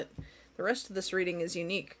well, but the rest of this reading is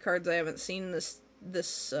unique. Cards I haven't seen this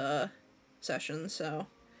session, so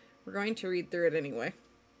we're going to read through it anyway.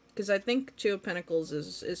 Because I think Two of Pentacles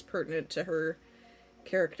is pertinent to her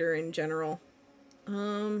character in general.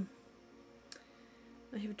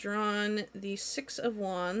 I have drawn the Six of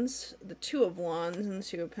Wands, the Two of Wands, and the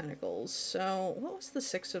Two of Pentacles. So, what was the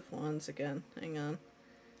Six of Wands again? Hang on.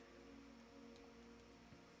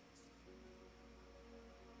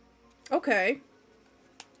 Okay.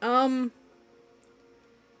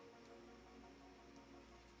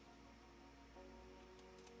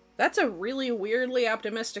 That's a really weirdly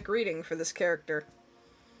optimistic reading for this character.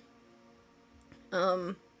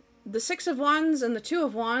 The Six of Wands and the Two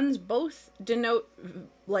of Wands both denote,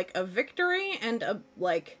 like, a victory and a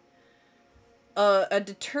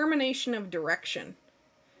determination of direction.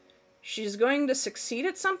 She's going to succeed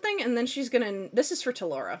at something, and then she's gonna... This is for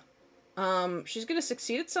Talora. She's gonna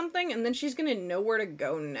succeed at something, and then she's gonna know where to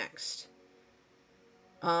go next.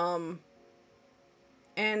 And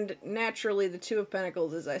naturally, the Two of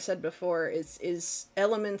Pentacles, as I said before, is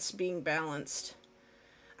elements being balanced.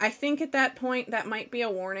 I think at that point, that might be a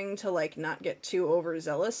warning to, like, not get too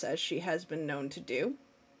overzealous, as she has been known to do.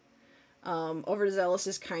 Overzealous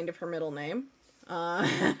is kind of her middle name.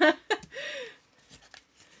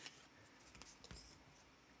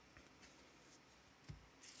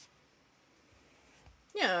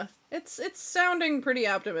 Yeah, it's sounding pretty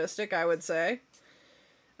optimistic, I would say.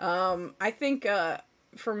 I think,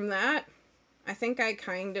 from that, I think I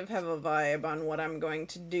kind of have a vibe on what I'm going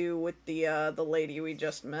to do with the lady we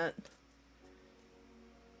just met.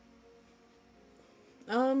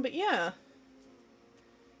 But yeah.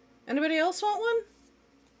 Anybody else want one?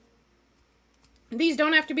 These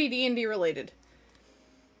don't have to be D&D related.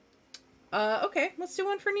 Okay, let's do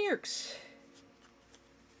one for New York's.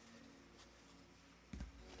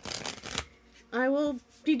 I will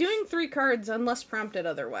be doing 3 cards unless prompted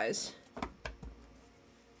otherwise.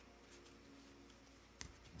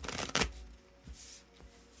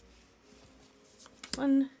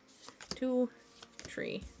 One, two,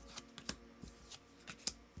 three.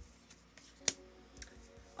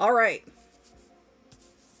 All right.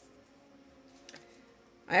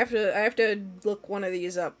 I have to look one of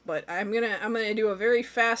these up, but I'm gonna do a very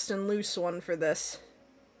fast and loose one for this.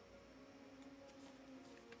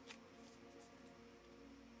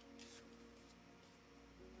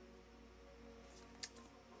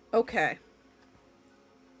 Okay.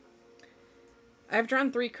 I've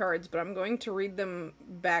drawn 3 cards, but I'm going to read them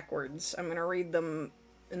backwards. I'm going to read them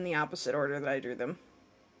in the opposite order that I drew them.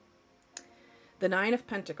 The Nine of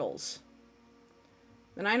Pentacles.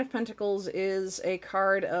 The Nine of Pentacles is a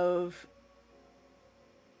card of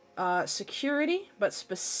security, but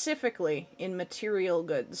specifically in material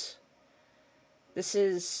goods. This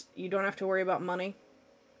is, you don't have to worry about money.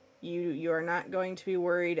 You are not going to be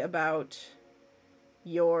worried about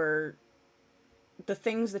the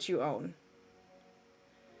things that you own.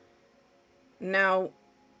 Now,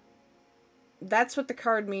 that's what the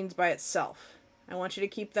card means by itself. I want you to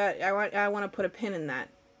keep that, I want to put a pin in that.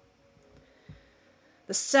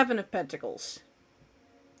 The Seven of Pentacles.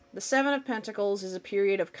 The Seven of Pentacles is a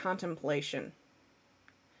period of contemplation.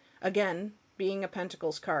 Again, being a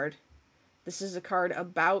Pentacles card, this is a card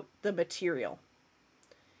about the material.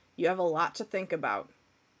 You have a lot to think about.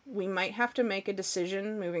 We might have to make a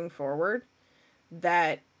decision moving forward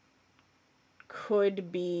that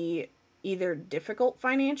could be either difficult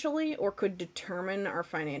financially or could determine our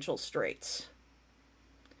financial straits.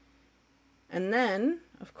 And then,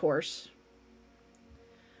 of course,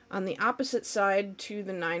 on the opposite side to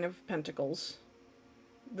the Nine of Pentacles,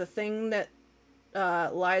 the thing that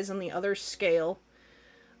lies on the other scale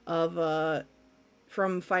of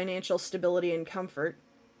from financial stability and comfort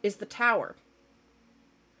is the Tower.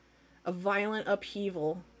 A violent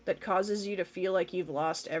upheaval that causes you to feel like you've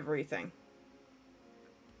lost everything.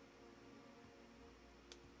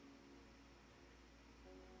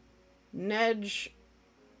 Nedge,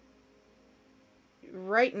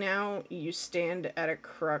 right now you stand at a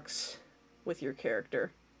crux with your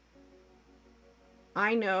character.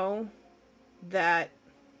 I know that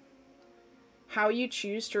how you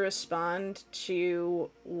choose to respond to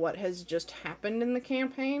what has just happened in the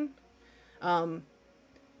campaign,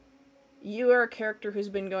 you are a character who's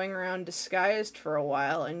been going around disguised for a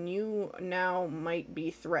while, and you now might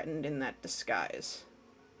be threatened in that disguise.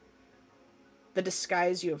 The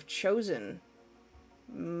disguise you have chosen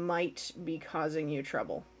might be causing you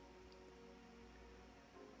trouble.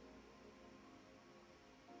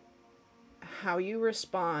 How you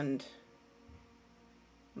respond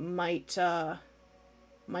might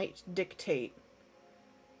dictate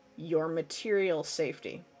your material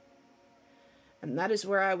safety. And that is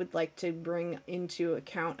where I would like to bring into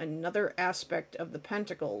account another aspect of the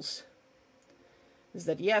Pentacles. Is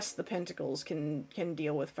that yes, the Pentacles can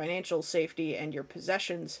deal with financial safety and your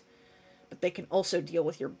possessions, but they can also deal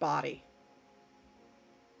with your body.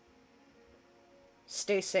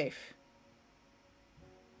 Stay safe.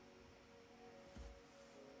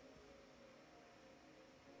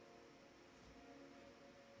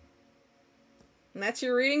 And that's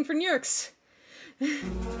your reading for Nurks.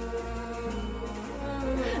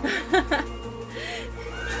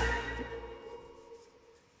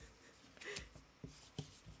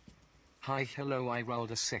 Hi, hello, I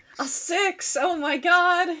rolled a 6. A 6! Oh my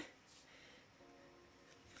god!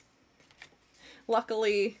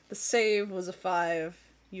 Luckily, the save was a 5.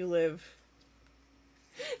 You live.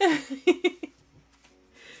 It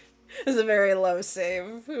was a very low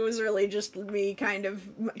save. It was really just me kind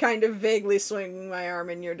of vaguely swinging my arm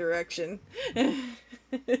in your direction.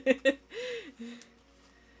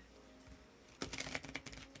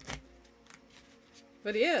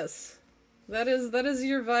 But yes, that is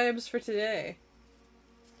your vibes for today.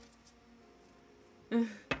 Would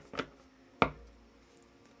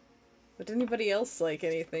anybody else like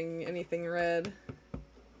anything red?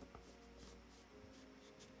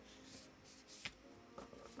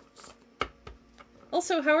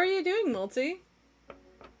 Also, how are you doing, Multi?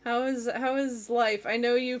 How is life? I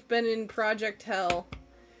know you've been in Project Hell.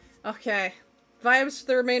 Okay. Vibes for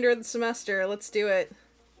the remainder of the semester. Let's do it.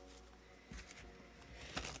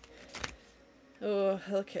 Oh,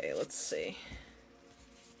 okay, let's see.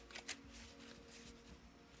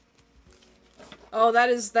 Oh, that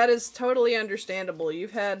is totally understandable.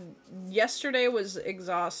 Yesterday was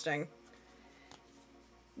exhausting.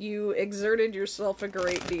 You exerted yourself a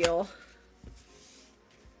great deal.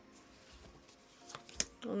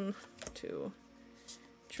 1, 2,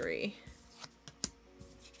 3.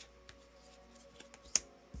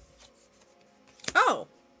 Oh!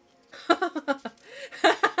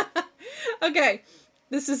 Okay.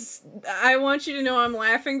 I want you to know I'm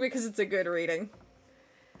laughing because it's a good reading.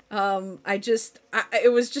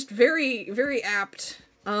 It was just very, very apt.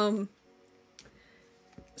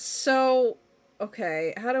 So,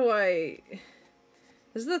 okay, how do I...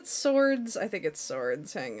 Is that swords? I think it's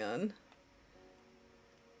swords. Hang on.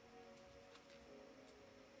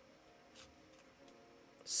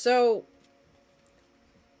 So,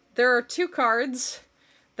 there are 2 cards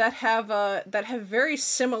that have very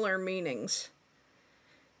similar meanings.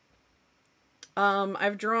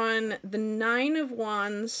 I've drawn the 9 of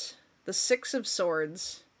Wands, the 6 of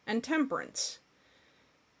Swords, and Temperance.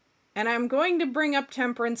 And I'm going to bring up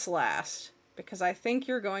Temperance last, because I think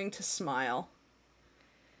you're going to smile.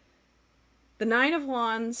 The 9 of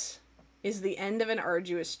Wands is the end of an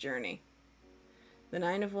arduous journey. The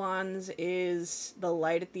 9 of Wands is the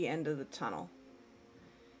light at the end of the tunnel.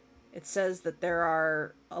 It says that there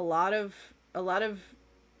are a lot of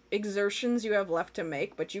exertions you have left to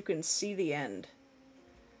make, but you can see the end.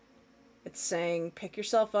 It's saying, pick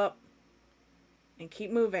yourself up and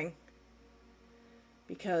keep moving,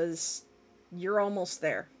 because you're almost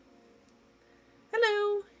there.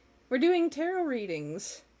 Hello! We're doing tarot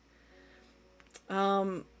readings.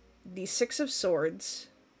 The 6 of Swords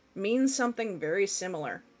means something very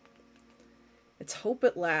similar. It's hope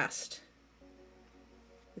at last.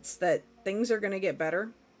 It's that things are going to get better.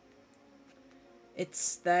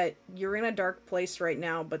 It's that you're in a dark place right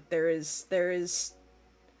now, but there is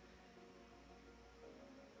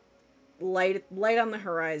light on the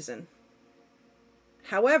horizon.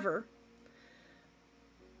 However,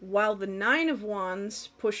 while the 9 of Wands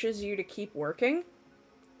pushes you to keep working,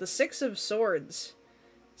 the 6 of Swords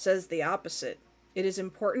says the opposite. It is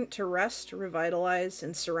important to rest, revitalize,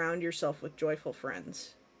 and surround yourself with joyful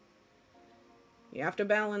friends. You have to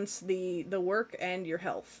balance the work and your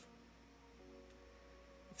health.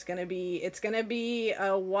 It's gonna be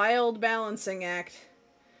a wild balancing act,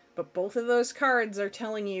 but both of those cards are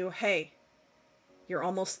telling you, hey, you're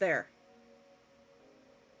almost there.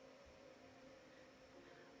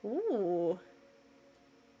 Ooh.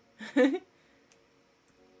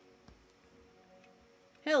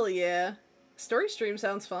 Hell yeah. Story stream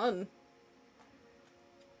sounds fun.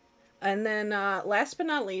 And then, last but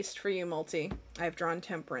not least, for you, Multi, I've drawn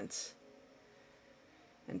Temperance.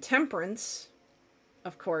 And Temperance,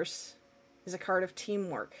 of course, is a card of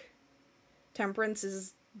teamwork. Temperance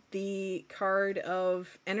is the card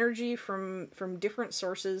of energy from different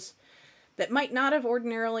sources that might not have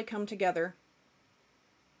ordinarily come together,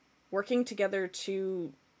 working together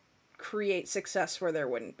to create success where there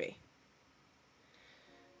wouldn't be.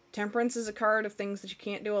 Temperance is a card of things that you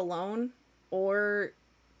can't do alone, or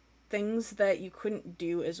things that you couldn't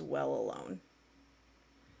do as well alone.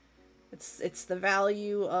 It's the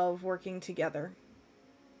value of working together.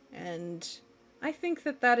 And I think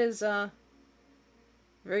that is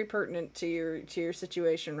very pertinent to your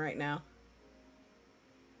situation right now.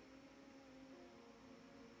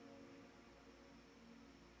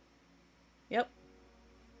 Yep.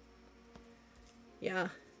 Yeah.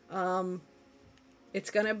 It's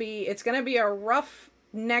gonna be a rough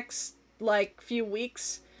next few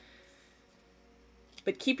weeks.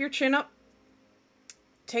 But keep your chin up.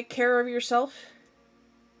 Take care of yourself.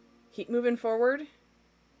 Keep moving forward.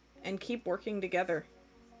 And keep working together.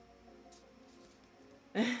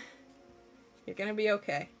 You're gonna be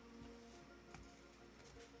okay.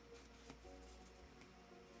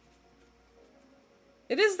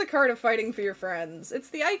 It is the card of fighting for your friends. It's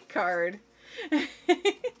the Ike card.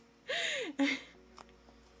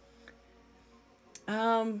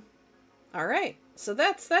 Alright. So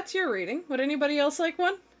that's your reading. Would anybody else like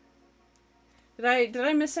one? Did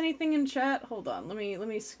I miss anything in chat? Hold on. Let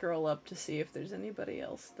me scroll up to see if there's anybody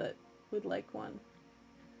else that would like one.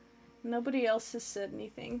 Nobody else has said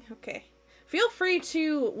anything. Okay. Feel free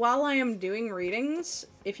to, while I am doing readings,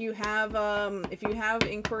 if you have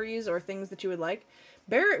inquiries or things that you would like.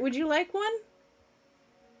 Barrett, would you like one?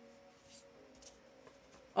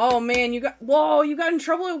 Oh man, you got in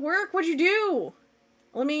trouble at work? What'd you do?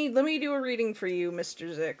 Let me do a reading for you,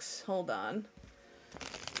 Mr. Zix. Hold on.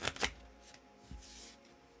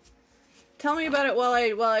 Tell me about it while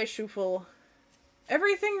I shuffle.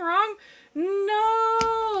 Everything wrong?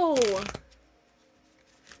 No!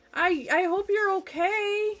 I hope you're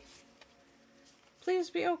okay. Please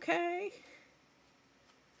be okay.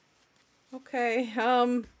 Okay,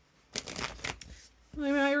 am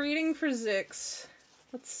I reading for Zix?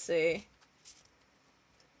 Let's see.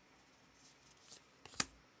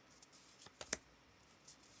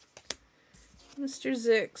 Mr.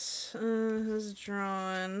 Zix has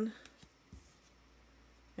drawn...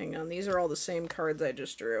 Hang on, these are all the same cards I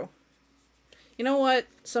just drew. You know what?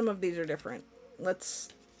 Some of these are different. Let's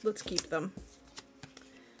keep them.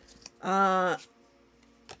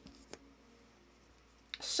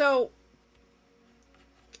 So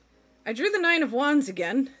I drew the Nine of Wands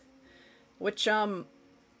again, which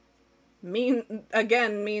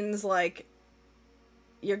means like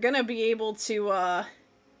you're gonna be able to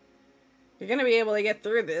get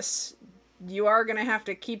through this. You are gonna have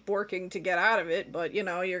to keep working to get out of it, but you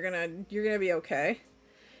know, you're gonna be okay.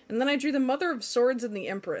 And then I drew the Mother of Swords and the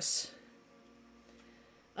Empress.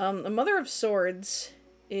 The Mother of Swords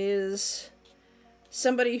is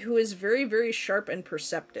somebody who is very, very sharp and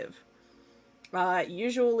perceptive.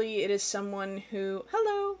 Usually it is someone who...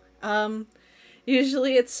 Hello!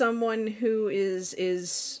 Usually it's someone who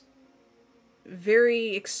is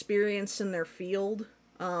very experienced in their field.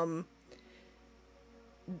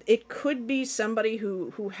 It could be somebody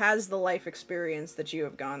who has the life experience that you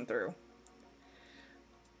have gone through.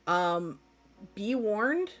 Be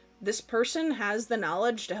warned, this person has the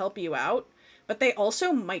knowledge to help you out, but they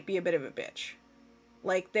also might be a bit of a bitch.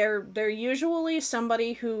 Like, they're usually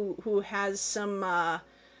somebody who has some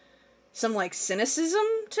like cynicism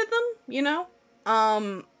to them, you know?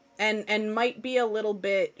 And might be a little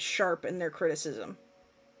bit sharp in their criticism.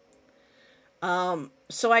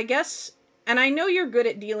 So I guess, and I know you're good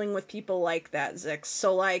at dealing with people like that, Zix,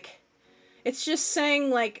 so like, it's just saying,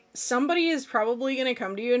 like, somebody is probably gonna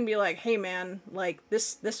come to you and be like, hey man, like,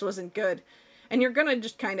 this wasn't good. And you're gonna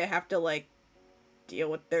just kind of have to, like, deal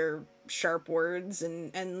with their sharp words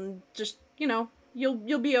and just, you know,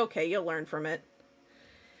 you'll be okay, you'll learn from it.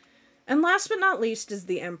 And last but not least is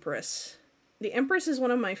the Empress. The Empress is one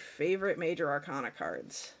of my favorite Major Arcana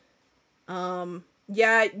cards.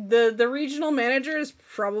 Yeah, the regional manager is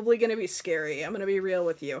probably gonna be scary, I'm gonna be real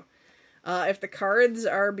with you. If the cards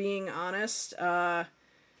are being honest,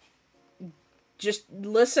 just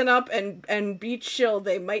listen up and be chill.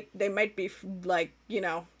 They might be like, you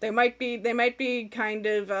know, they might be kind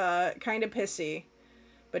of pissy,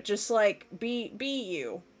 but just like be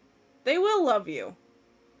you. They will love you.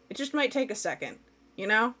 It just might take a second, you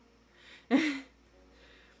know?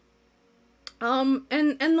 And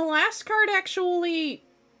the last card actually,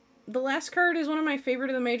 the last card is one of my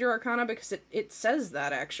favorite of the Major Arcana because it says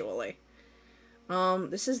that actually.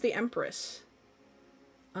 This is the Empress.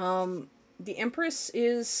 The Empress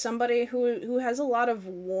is somebody who has a lot of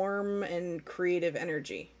warm and creative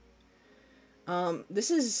energy.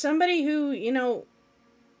 This is somebody who, you know,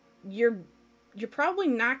 you're probably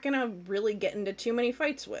not gonna really get into too many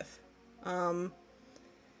fights with.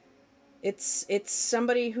 It's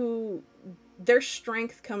somebody who, their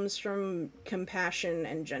strength comes from compassion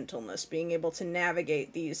and gentleness, being able to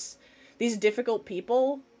navigate these difficult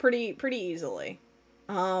people pretty easily.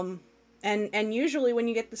 And usually when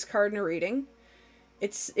you get this card in a reading,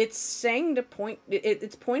 it's saying to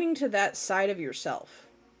it's pointing to that side of yourself,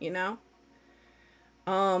 you know?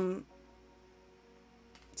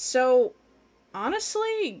 So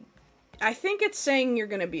honestly, I think it's saying you're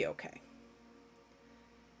gonna be okay.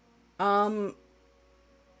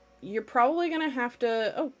 You're probably gonna have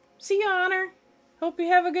to, oh, see ya, Honor. Hope you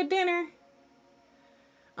have a good dinner.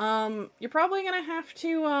 You're probably gonna have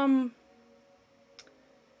to,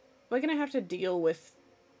 we're gonna have to deal with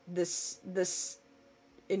this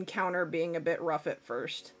encounter being a bit rough at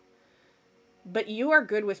first. But you are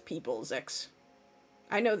good with people, Zix.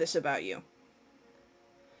 I know this about you.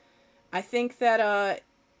 I think that,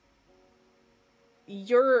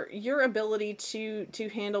 your ability to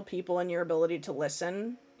handle people and your ability to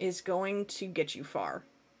listen is going to get you far.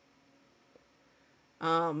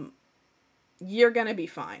 You're gonna be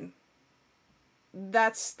fine.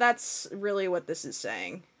 That's really what this is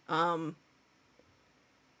saying. You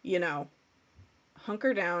know,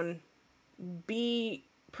 hunker down, be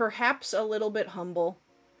perhaps a little bit humble.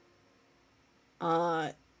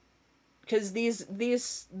 Because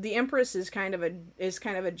the Empress is kind of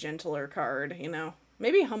a gentler card, you know.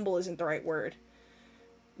 Maybe humble isn't the right word.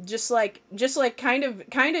 Just like kind of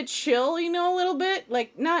chill, you know, a little bit.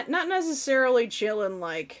 Like not necessarily chill and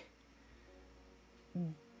like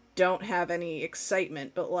don't have any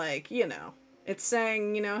excitement, but like, you know, it's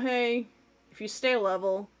saying, you know, hey, if you stay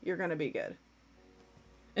level, you're gonna be good.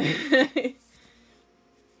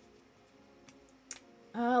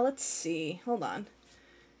 Let's see. Hold on.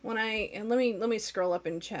 and let me scroll up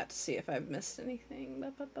in chat to see if I've missed anything.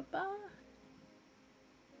 Ba, ba, ba, ba.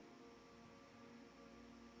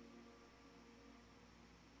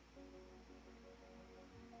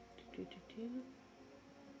 Do, do, do.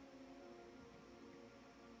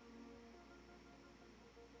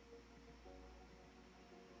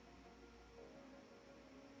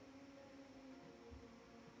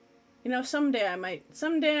 You know, someday I might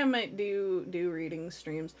do reading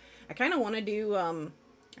streams. I kind of want to do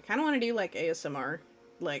like ASMR,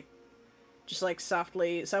 like just like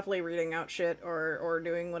softly reading out shit or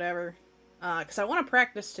doing whatever. Cuz I want to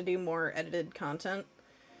practice to do more edited content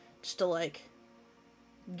just to like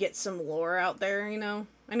get some lore out there, you know.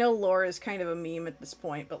 I know lore is kind of a meme at this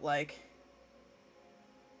point, but like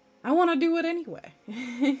I want to do it anyway.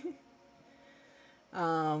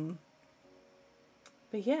 But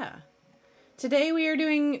yeah. Today we are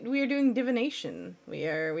doing divination. We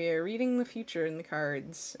are reading the future in the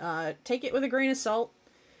cards. Take it with a grain of salt.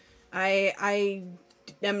 I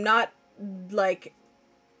am not like,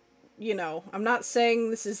 you know, I'm not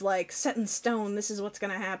saying this is like set in stone. This is what's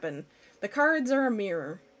gonna happen. The cards are a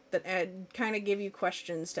mirror that kind of give you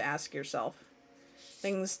questions to ask yourself,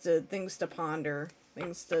 things to ponder,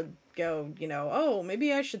 things to go, you know, oh,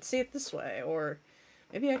 maybe I should see it this way, or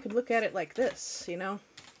maybe I could look at it like this, you know.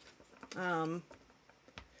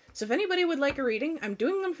 So if anybody would like a reading, I'm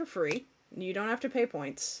doing them for free. You don't have to pay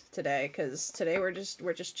points today, because today we're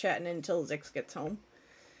just chatting until Zix gets home.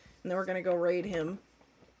 And then we're gonna go raid him.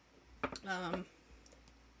 I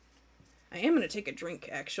am gonna take a drink,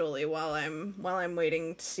 actually, while I'm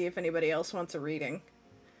waiting to see if anybody else wants a reading.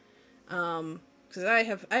 Because I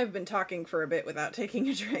have been talking for a bit without taking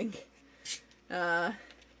a drink.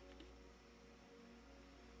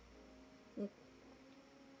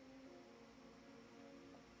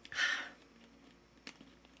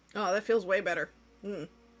 Oh, that feels way better.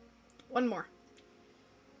 One more.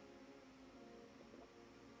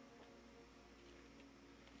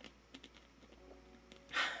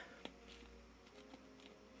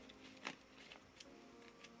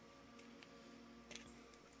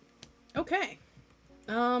 Okay.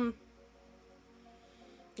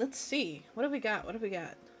 Let's see. What have we got? What have we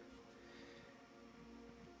got?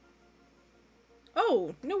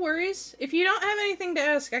 Oh, no worries. If you don't have anything to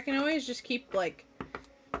ask, I can always just keep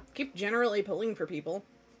generally pulling for people.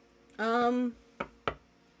 If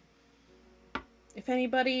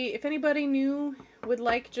anybody new would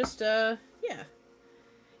like just, yeah.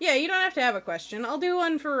 Yeah, you don't have to have a question. I'll do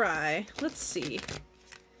one for Rye. Let's see.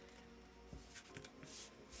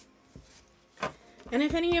 And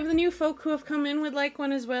if any of the new folk who have come in would like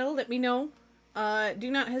one as well, let me know.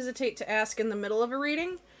 Do not hesitate to ask in the middle of a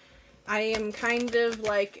reading. I am kind of,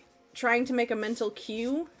 like, trying to make a mental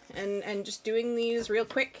cue and just doing these real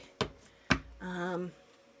quick.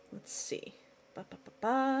 Let's see. Ba, ba, ba,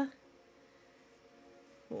 ba.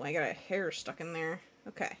 Oh, I got a hair stuck in there.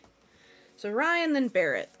 Okay. So Ryan, then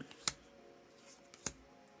Barrett.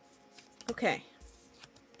 Okay.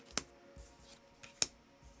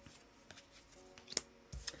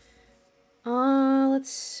 Let's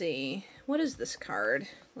see. What is this card?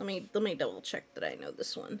 Let me double check that I know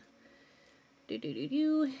this one.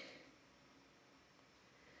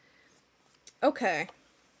 Okay.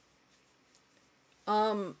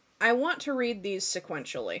 I want to read these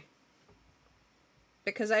sequentially.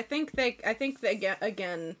 Because I think they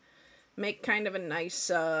again make kind of a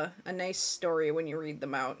nice story when you read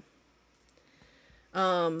them out.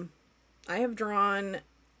 I have drawn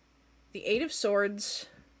the Eight of Swords,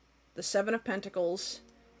 the Seven of Pentacles,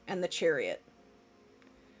 and the Chariot.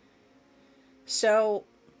 So,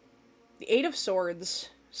 the Eight of Swords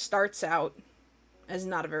starts out as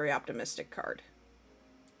not a very optimistic card.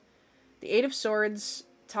 The Eight of Swords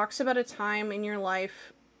talks about a time in your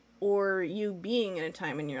life, or you being in a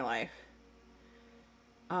time in your life,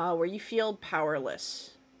 where you feel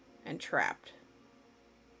powerless and trapped.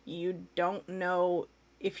 You don't know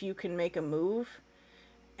if you can make a move,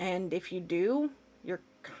 and if you do, you're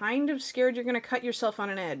kind of scared you're going to cut yourself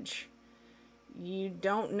on an edge. You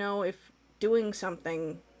don't know if doing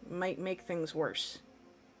something might make things worse.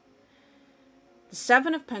 The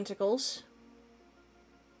Seven of Pentacles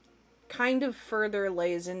kind of further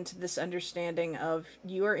lays into this understanding of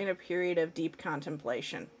you are in a period of deep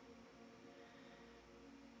contemplation.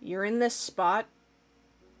 You're in this spot,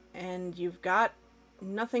 and you've got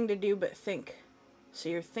nothing to do but think. So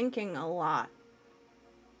you're thinking a lot.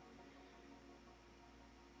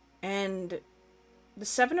 And the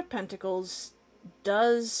Seven of Pentacles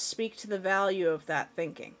does speak to the value of that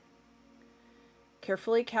thinking.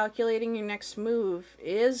 Carefully calculating your next move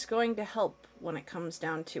is going to help when it comes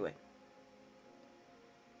down to it.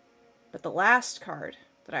 But the last card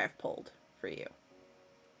that I have pulled for you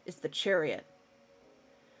is the Chariot.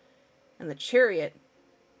 And the Chariot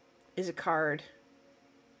is a card.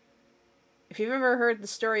 If you've ever heard the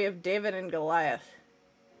story of David and Goliath,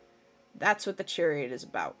 that's what the Chariot is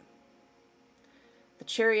about. The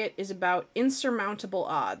Chariot is about insurmountable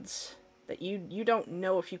odds that you don't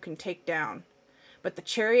know if you can take down. But the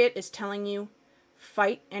Chariot is telling you,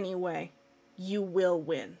 fight anyway. You will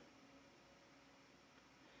win.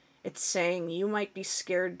 It's saying you might be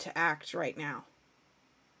scared to act right now,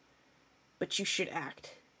 but you should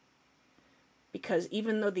act. Because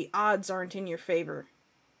even though the odds aren't in your favor,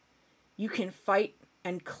 you can fight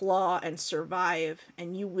and claw and survive,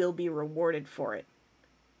 and you will be rewarded for it.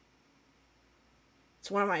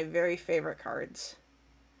 It's one of my very favorite cards.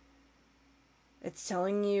 It's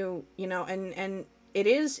telling you, you know, and it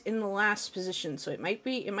is in the last position, so it might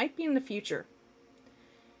be in the future.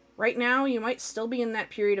 Right now, you might still be in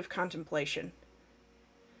that period of contemplation.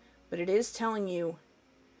 But it is telling you,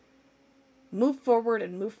 move forward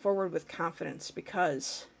and move forward with confidence,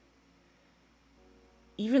 because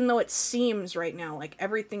even though it seems right now like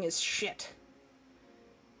everything is shit,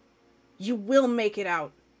 you will make it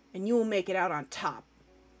out, and you will make it out on top.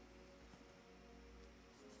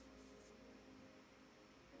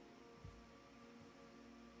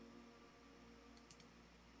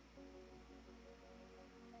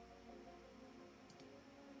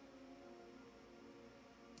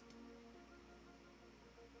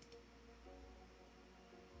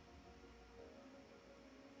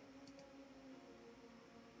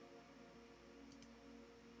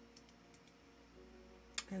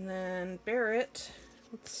 And then Barrett,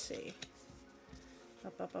 let's see.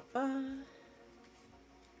 Ba, ba, ba, ba.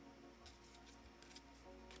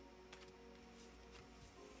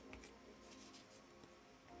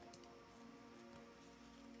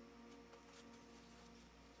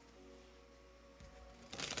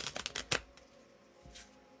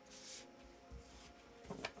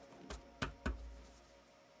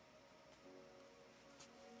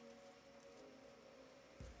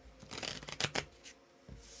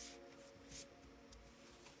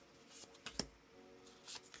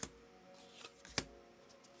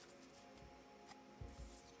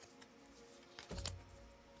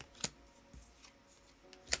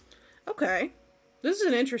 Okay, this is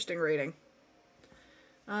an interesting reading.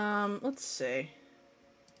 Let's see.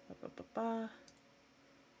 Ba, ba, ba, ba.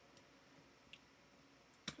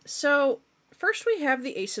 So, first we have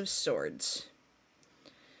the Ace of Swords.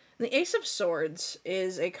 And the Ace of Swords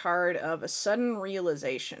is a card of a sudden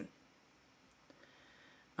realization.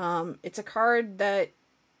 It's a card that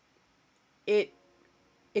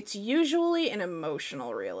it's usually an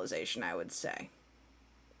emotional realization, I would say.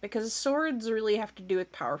 Because swords really have to do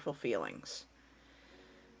with powerful feelings.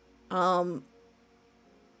 However,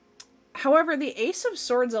 the Ace of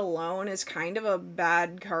Swords alone is kind of a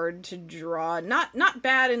bad card to draw. Not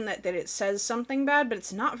bad in that it says something bad, but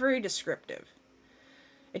it's not very descriptive.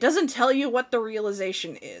 It doesn't tell you what the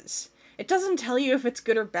realization is. It doesn't tell you if it's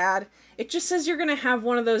good or bad. It just says you're gonna have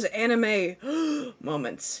one of those anime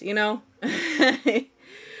moments, you know?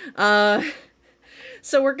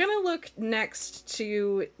 So we're gonna look next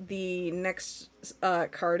to the next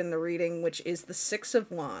card in the reading, which is the Six of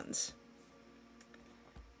Wands.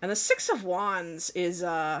 And the Six of Wands is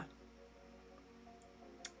kind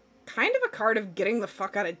of a card of getting the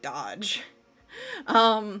fuck out of Dodge.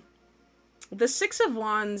 The Six of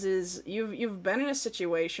Wands is you've been in a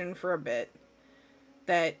situation for a bit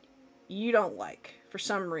that you don't like for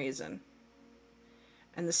some reason.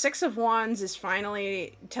 And the Six of Wands is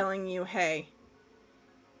finally telling you, hey,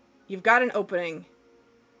 you've got an opening.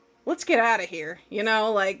 Let's get out of here. You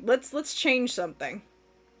know, like, let's change something.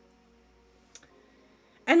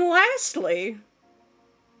 And lastly,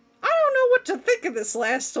 I don't know what to think of this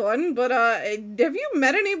last one, but have you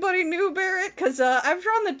met anybody new, Barrett? Because I've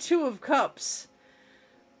drawn the Two of Cups.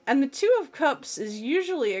 And the Two of Cups is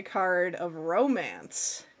usually a card of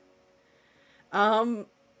romance. You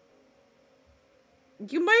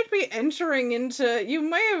might be entering into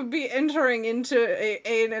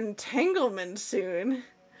an entanglement soon.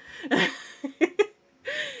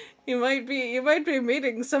 You might be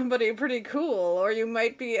meeting somebody pretty cool, or you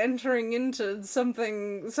might be entering into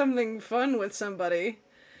something fun with somebody.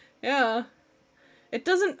 Yeah. It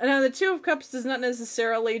doesn't, now the Two of Cups does not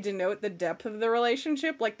necessarily denote the depth of the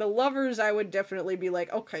relationship. Like the lovers, I would definitely be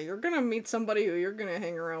like, okay, you're gonna meet somebody who you're gonna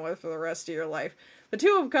hang around with for the rest of your life. The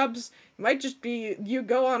Two of Cups might just be you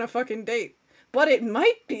go on a fucking date. But it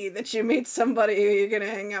might be that you meet somebody who you're gonna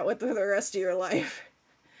hang out with for the rest of your life.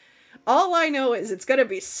 All I know is it's gonna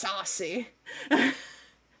be saucy.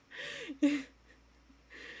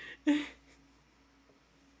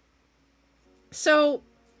 So,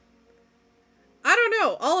 I don't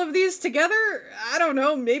know. All of these together, I don't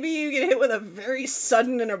know. Maybe you get hit with a very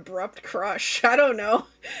sudden and abrupt crush. I don't know.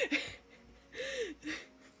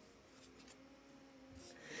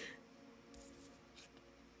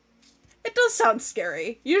 It does sound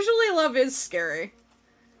scary. Usually love is scary.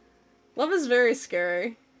 Love is very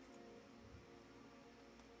scary.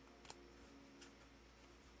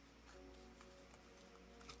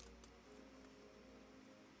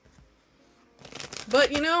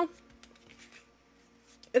 But, you know,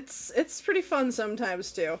 it's pretty fun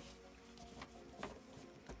sometimes, too.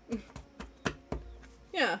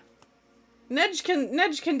 Yeah. Nedge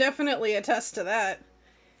can definitely attest to that.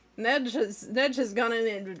 Nedge has gone on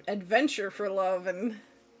an adventure for love and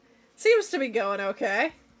seems to be going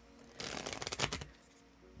okay.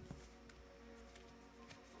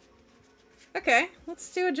 Okay,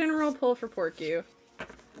 let's do a general pull for Porky.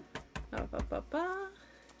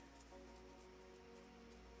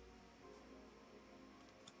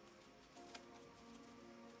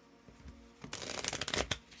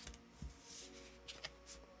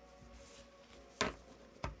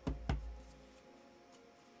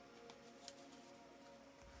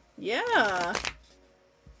 Yeah.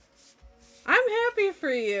 I'm happy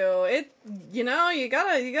for you. You know, you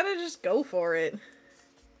gotta just go for it.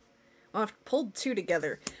 Well, I've pulled two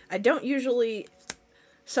together. I don't usually...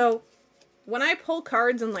 So, when I pull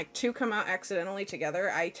cards and, like, two come out accidentally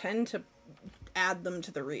together, I tend to add them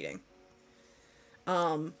to the reading.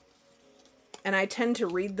 And I tend to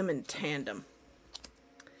read them in tandem.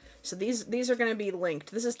 So these are going to be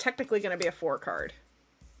linked. This is technically going to be a 4-card.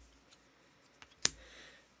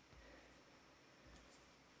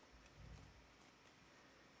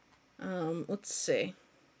 Let's see.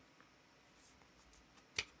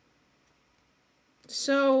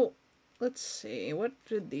 So, let's see. What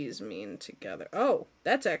did these mean together? Oh,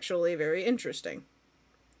 that's actually very interesting.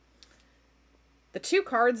 The two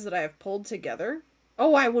cards that I have pulled together...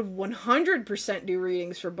 Oh, I would 100% do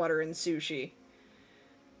readings for butter and sushi.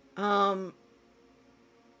 The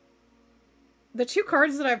two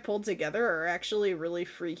cards that I've pulled together are actually really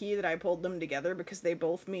freaky that I pulled them together because they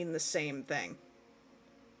both mean the same thing.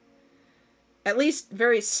 At least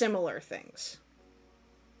very similar things.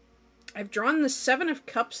 I've drawn the 7 of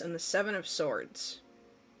Cups and the 7 of Swords.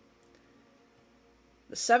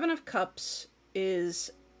 The 7 of Cups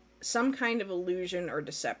is some kind of illusion or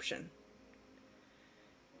deception.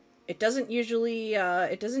 It doesn't usually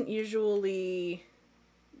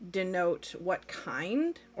denote what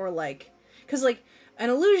kind, or like, because like an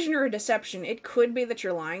illusion or a deception, it could be that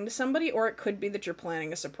you're lying to somebody, or it could be that you're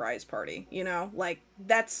planning a surprise party, you know? Like,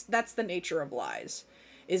 that's the nature of lies.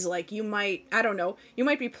 Is like, you might, I don't know, you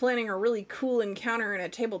might be planning a really cool encounter in a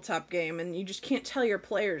tabletop game, and you just can't tell your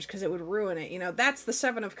players because it would ruin it, you know? That's the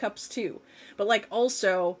 7 of Cups too. But like,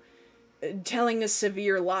 also, telling a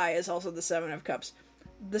severe lie is also the 7 of Cups.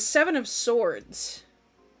 The 7 of Swords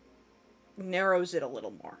narrows it a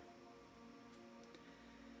little more.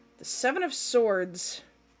 The 7 of Swords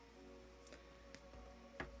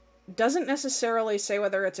doesn't necessarily say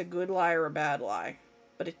whether it's a good lie or a bad lie,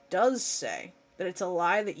 but it does say that it's a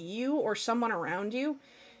lie that you or someone around you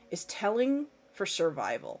is telling for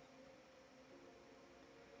survival.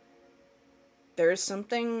 There is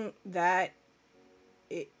something that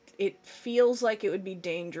it feels like it would be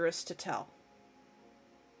dangerous to tell.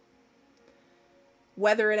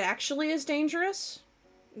 Whether it actually is dangerous,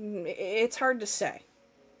 it's hard to say.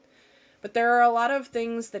 But there are a lot of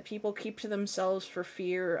things that people keep to themselves for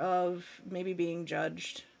fear of maybe being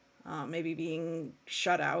judged, maybe being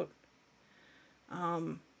shut out.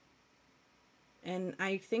 And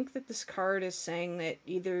I think that this card is saying that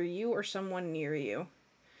either you or someone near you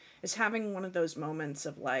is having one of those moments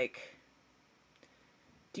of like,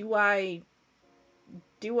 do I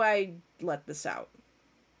let this out?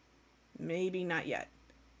 Maybe not yet.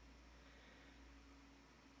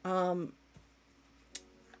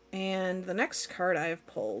 And the next card I have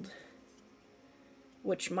pulled,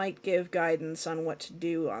 which might give guidance on what to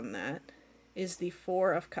do on that, is the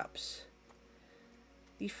 4 of Cups.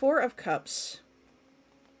 The 4 of Cups,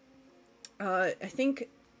 I think,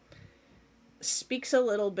 speaks a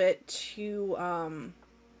little bit to,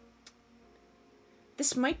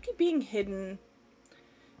 this might be being hidden,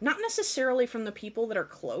 not necessarily from the people that are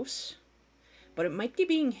close, but it might be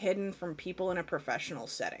being hidden from people in a professional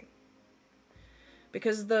setting.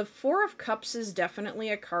 Because the 4 of Cups is definitely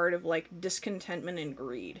a card of, like, discontentment and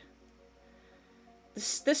greed.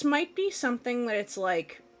 This might be something that it's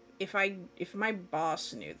like, if my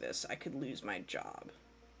boss knew this, I could lose my job.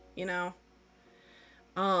 You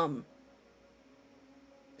know?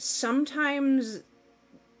 sometimes,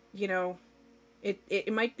 you know,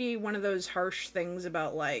 it might be one of those harsh things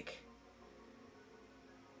about, like,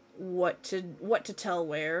 what to tell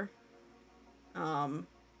where. And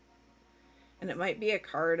it might be a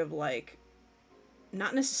card of, like,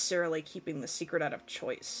 not necessarily keeping the secret out of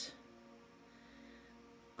choice.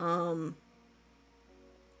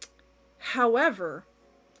 However,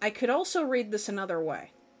 I could also read this another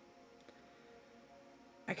way.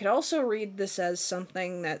 I could also read this as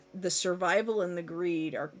something that the survival and the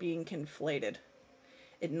greed are being conflated.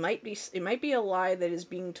 It might be a lie that is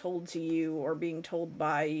being told to you or being told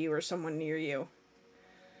by you or someone near you.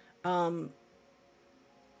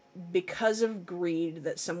 Because of greed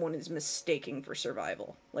that someone is mistaking for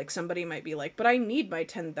survival. Like, somebody might be like, but I need my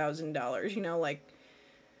 $10,000, you know, like,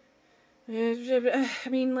 I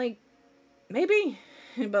mean, like, maybe,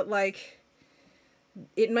 but, like,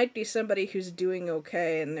 it might be somebody who's doing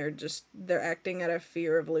okay and they're acting out of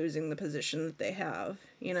fear of losing the position that they have,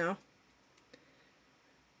 you know?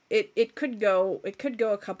 It could go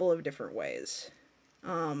a couple of different ways.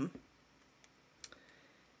 And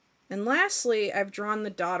lastly, I've drawn the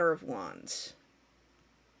Daughter of Wands.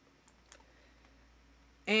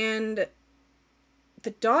 And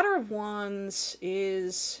the Daughter of Wands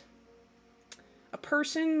is a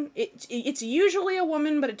person, it's usually a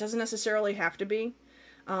woman, but it doesn't necessarily have to be.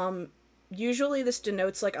 Usually this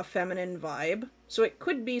denotes, like, a feminine vibe. So it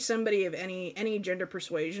could be somebody of any gender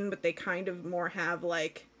persuasion, but they kind of more have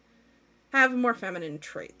more feminine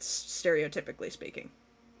traits, stereotypically speaking.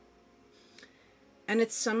 And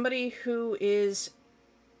it's somebody who is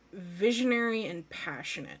visionary and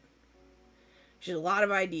passionate. She has a lot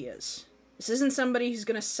of ideas. This isn't somebody who's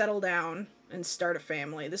going to settle down and start a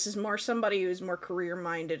family. This is more somebody who's more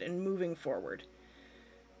career-minded and moving forward.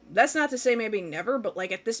 That's not to say maybe never, but,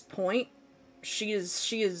 like, at this point, she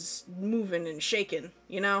is moving and shaking,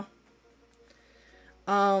 you know?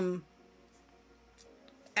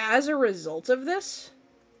 As a result of this,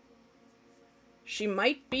 she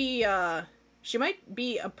might be a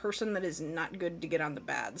person that is not good to get on the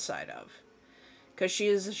bad side of. Because she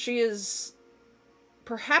is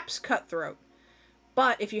perhaps cutthroat.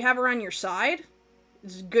 But if you have her on your side,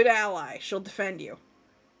 it's a good ally. She'll defend you.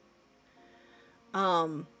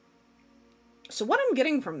 So what I'm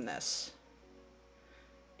getting from this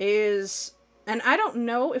is, and I don't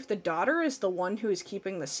know if the daughter is the one who is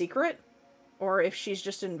keeping the secret, or if she's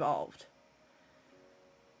just involved.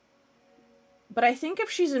 But I think if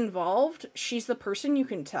she's involved, she's the person you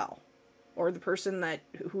can tell. Or the person that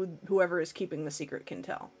whoever is keeping the secret can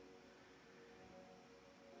tell.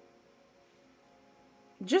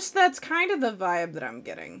 Just that's kind of the vibe that I'm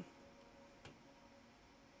getting.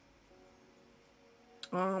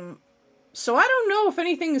 So I don't know if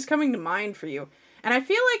anything is coming to mind for you. And I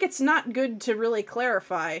feel like it's not good to really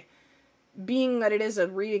clarify, being that it is a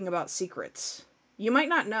reading about secrets. You might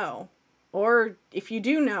not know. Or if you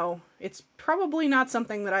do know, it's probably not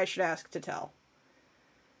something that I should ask to tell.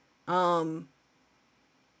 But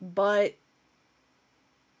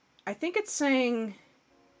I think it's saying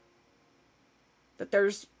that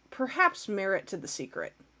there's perhaps merit to the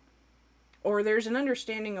secret. Or there's an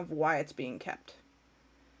understanding of why it's being kept.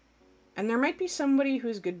 And there might be somebody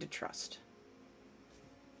who's good to trust.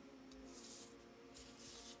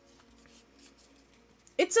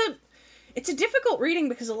 It's a difficult reading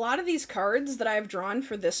because a lot of these cards that I've drawn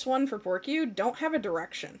for this one, for Porcu, don't have a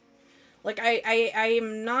direction. Like, I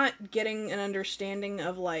am not getting an understanding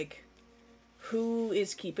of, like, who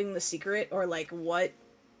is keeping the secret, or, like, what,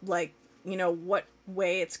 like, you know, what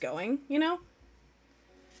way it's going, you know?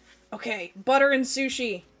 Okay, butter and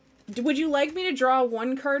sushi. Would you like me to draw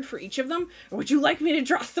one card for each of them? Or would you like me to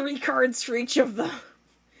draw 3 cards for each of them?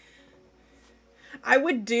 I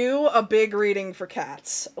would do a big reading for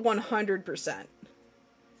cats. 100%.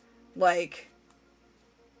 Like...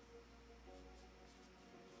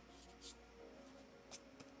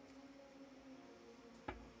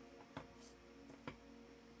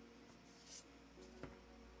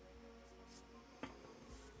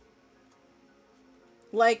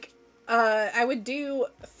 I would do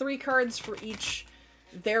 3 cards for each,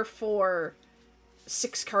 therefore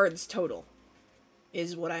 6 cards total,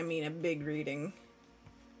 is what I mean a big reading.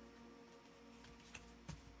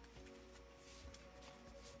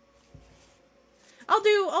 I'll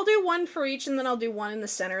do one for each, and then I'll do one in the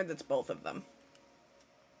center that's both of them.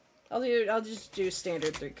 I'll just do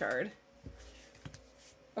standard 3 card.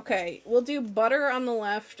 Okay, we'll do butter on the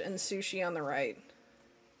left and sushi on the right.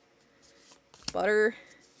 Butter,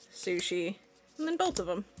 sushi, and then both of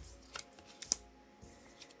them.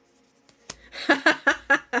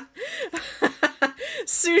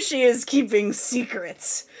 Sushi is keeping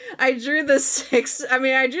secrets. I drew the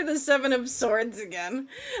Seven of Swords again.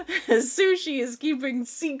 Sushi is keeping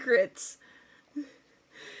secrets.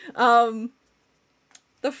 The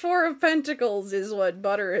Four of Pentacles is what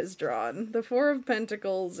Butter has drawn. The Four of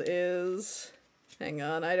Pentacles is... Hang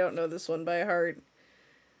on, I don't know this one by heart.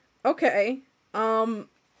 Okay.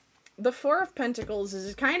 The Four of Pentacles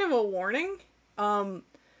is kind of a warning.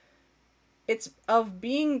 It's of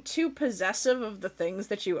being too possessive of the things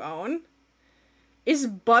that you own. Is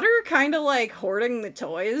Butter kind of like hoarding the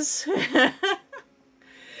toys?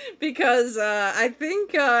 Because I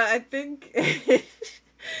think it's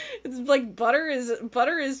like Butter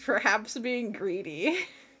is perhaps being greedy.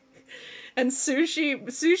 And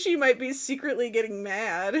Sushi might be secretly getting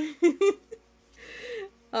mad.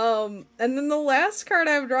 And then the last card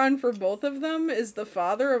I've drawn for both of them is the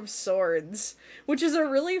Father of Swords, which is a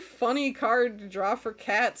really funny card to draw for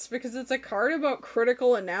cats because it's a card about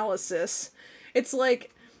critical analysis. It's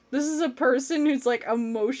like, this is a person who's like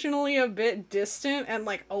emotionally a bit distant and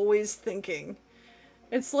like always thinking.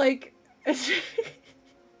 It's like,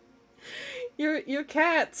 your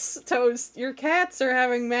cats, Toast, your cats are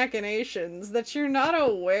having machinations that you're not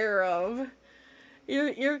aware of.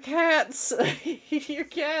 Your cats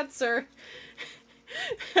are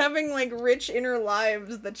having like rich inner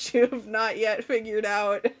lives that you have not yet figured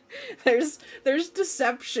out. There's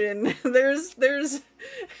deception. There's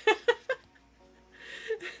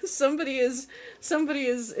somebody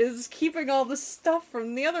is keeping all the stuff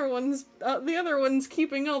from the other ones. The other one's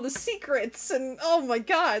keeping all the secrets, and oh my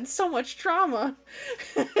god, so much trauma.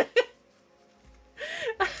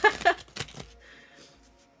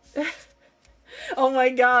 Oh my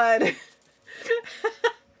god.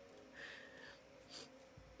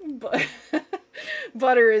 But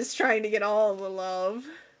Butter is trying to get all the love.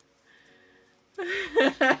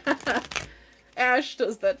 Ash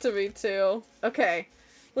does that to me too. Okay.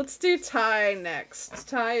 Let's do Ty next.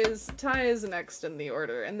 Ty is next in the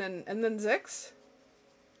order. And then Zix?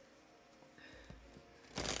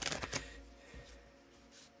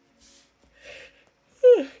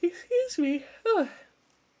 Excuse me.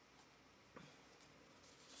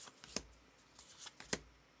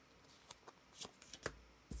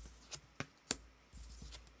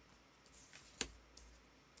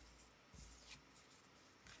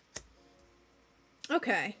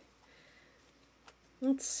 Okay.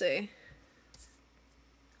 Let's see.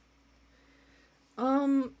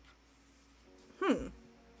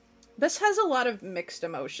 This has a lot of mixed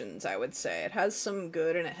emotions, I would say. It has some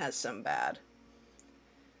good and it has some bad.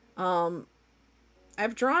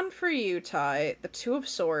 I've drawn for you, Ty, the Two of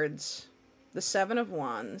Swords, the Seven of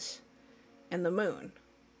Wands, and the Moon.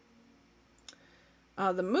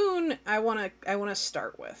 The Moon, I wanna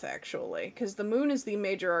start with, actually, because the Moon is the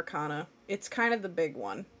major arcana. It's kind of the big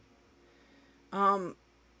one. And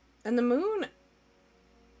the Moon,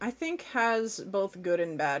 I think, has both good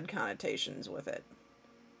and bad connotations with it.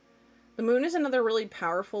 The Moon is another really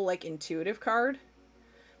powerful, like, intuitive card,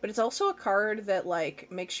 but it's also a card that, like,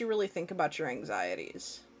 makes you really think about your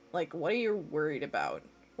anxieties. Like, what are you worried about?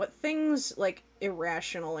 What things, like,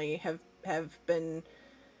 irrationally have been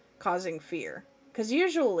causing fear? Because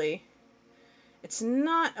usually, it's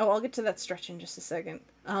not... Oh, I'll get to that stretch in just a second.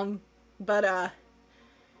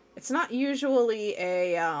 It's not usually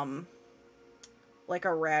like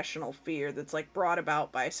a rational fear that's, like, brought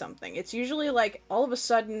about by something. It's usually, like, all of a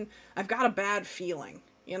sudden, I've got a bad feeling,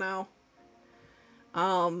 you know?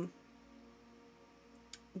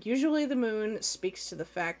 Usually the Moon speaks to the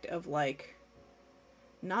fact of, like,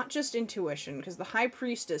 not just intuition, because the High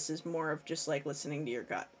Priestess is more of just, like, listening to your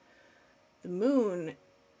gut. The Moon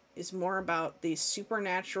is more about these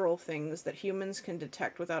supernatural things that humans can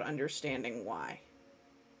detect without understanding why.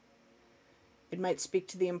 It might speak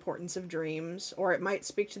to the importance of dreams, or it might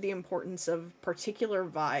speak to the importance of particular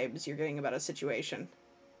vibes you're getting about a situation.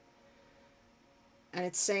 And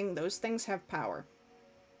it's saying those things have power.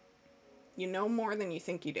 You know more than you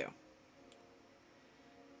think you do.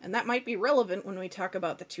 And that might be relevant when we talk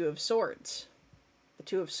about the Two of Swords. The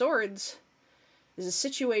Two of Swords is a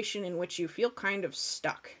situation in which you feel kind of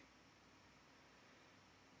stuck.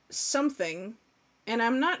 Something, and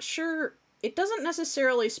I'm not sure, it doesn't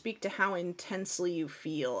necessarily speak to how intensely you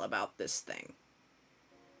feel about this thing.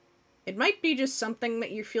 It might be just something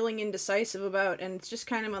that you're feeling indecisive about, and it's just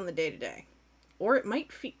kind of on the day-to-day. Or it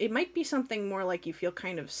might be something more like you feel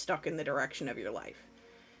kind of stuck in the direction of your life.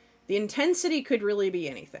 The intensity could really be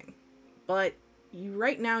anything. But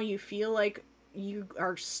right now you feel like you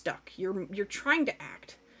are stuck. You're trying to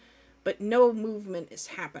act, but no movement is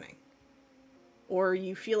happening. Or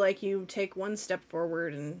you feel like you take one step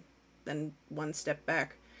forward and then one step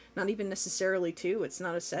back. Not even necessarily two. It's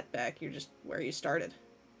not a setback. You're just where you started.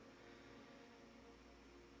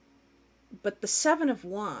 But the Seven of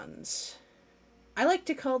Wands, I like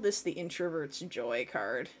to call this the introvert's joy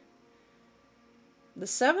card. The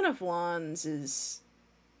Seven of Wands is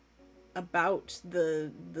about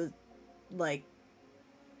the like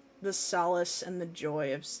the solace and the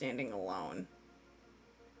joy of standing alone.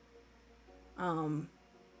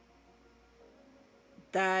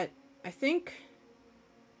 That I think,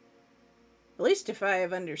 at least if I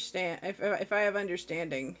have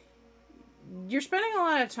understanding, you're spending a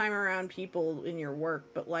lot of time around people in your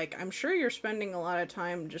work, but like I'm sure you're spending a lot of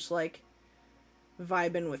time just like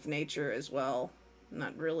vibing with nature as well.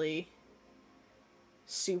 Not really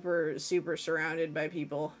super surrounded by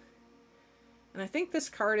people. And I think this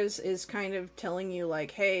card is kind of telling you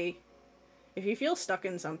like, hey, if you feel stuck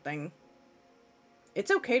in something, it's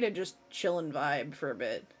okay to just chill and vibe for a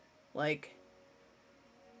bit. Like,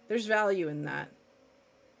 there's value in that.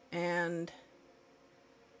 And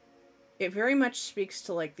it very much speaks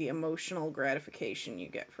to like the emotional gratification you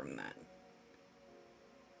get from that.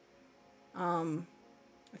 I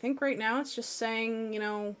think right now it's just saying, you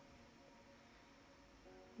know,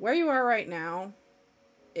 where you are right now,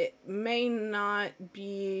 it may not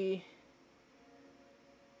be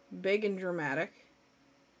big and dramatic,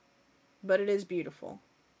 but it is beautiful.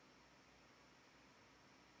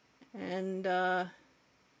 And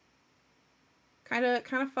kind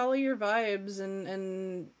of follow your vibes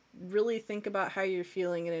and really think about how you're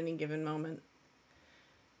feeling at any given moment,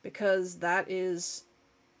 because that is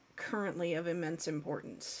currently of immense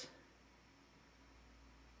importance.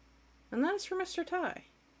 And that is for Mr. Ty.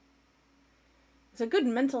 It's a good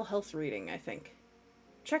mental health reading, I think.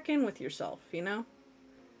 Check in with yourself, you know?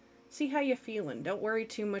 See how you're feeling. Don't worry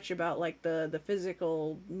too much about like the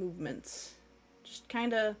physical movements. Just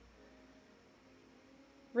kind of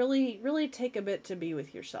really take a bit to be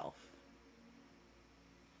with yourself.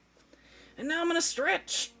 And now I'm gonna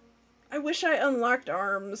stretch. I wish I unlocked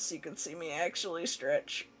arms so you could see me actually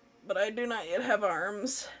stretch, but I do not yet have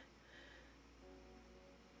arms.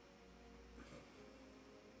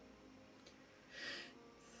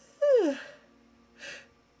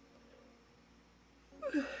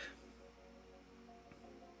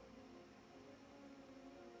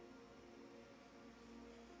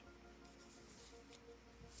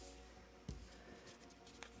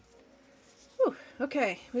 Whew,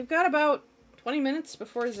 okay, we've got about 20 minutes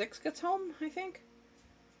before Zix gets home, I think.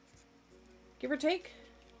 Give or take.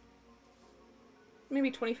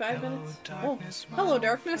 Maybe 25 minutes. Darkness, oh, hello,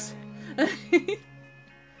 darkness.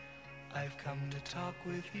 I've come to talk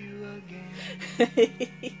with you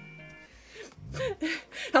again.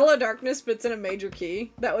 Hello, darkness, but it's in a major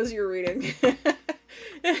key. That was your reading.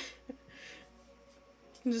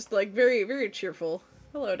 Just like very cheerful.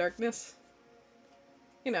 Hello, darkness.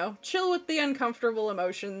 You know, chill with the uncomfortable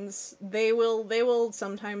emotions. They will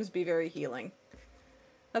sometimes be very healing.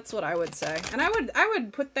 That's what I would say. And I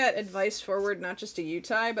would put that advice forward, not just to you,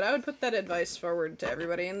 Ty, but I would put that advice forward to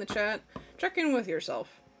everybody in the chat. Check in with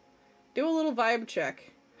yourself. Do a little vibe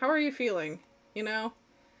check. How are you feeling? You know?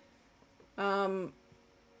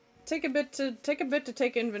 Take a bit to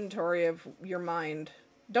take inventory of your mind.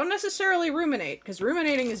 Don't necessarily ruminate, because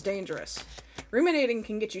ruminating is dangerous. Ruminating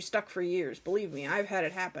can get you stuck for years. Believe me, I've had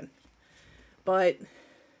it happen. But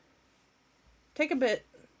take a bit.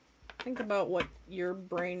 Think about what your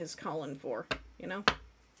brain is calling for, you know?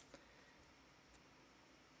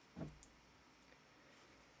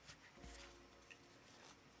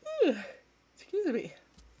 Excuse me.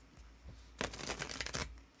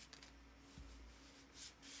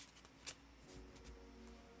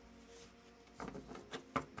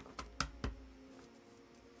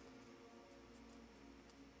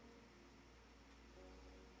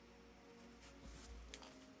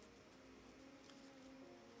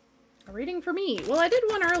 A reading for me. Well, I did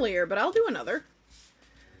one earlier, but I'll do another.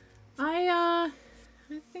 I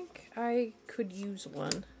think I could use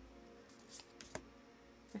one.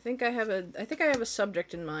 I think I have a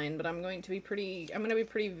subject in mind, but I'm going to be pretty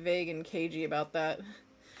vague and cagey about that.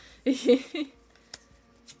 These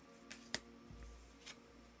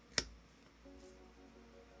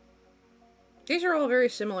are all very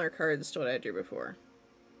similar cards to what I drew before.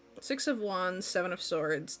 Six of Wands, Seven of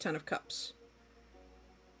Swords, Ten of Cups.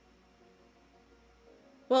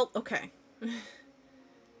 Well, okay.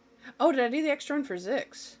 Oh, did I do the extra one for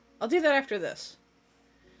Zix? I'll do that after this.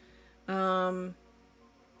 Let's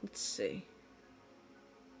see.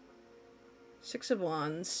 Six of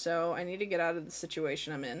Wands, so I need to get out of the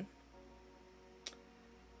situation I'm in.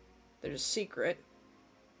 There's a secret.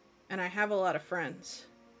 And I have a lot of friends.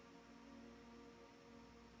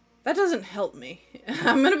 That doesn't help me.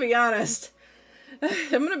 I'm gonna be honest.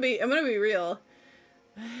 I'm gonna be real.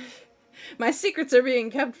 My secrets are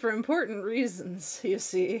being kept for important reasons, you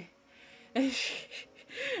see.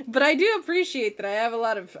 But I do appreciate that I have a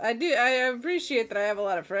lot of I appreciate that I have a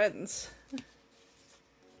lot of friends.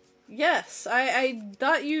 Yes, I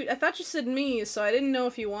thought you said me, so I didn't know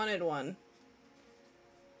if you wanted one.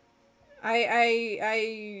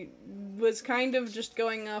 I was kind of just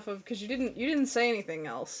going off of because you didn't say anything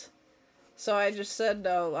else. So I just said,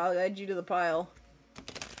 "Oh, I'll add you to the pile."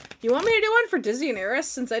 You want me to do one for Dizzy and Eris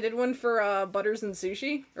since I did one for Butters and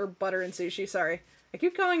Sushi or Butter and Sushi? Sorry, I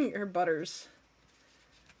keep calling her Butters.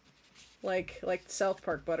 Like South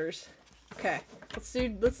Park Butters. Okay, let's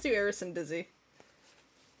do Eris and Dizzy.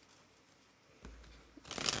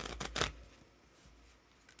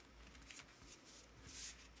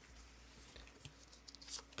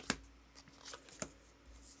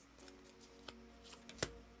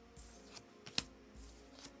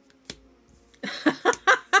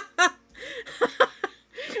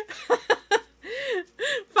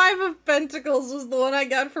 Five of Pentacles was the one I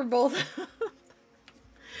got for both.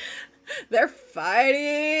 They're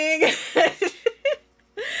fighting.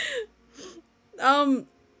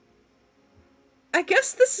 I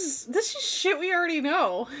guess this is shit we already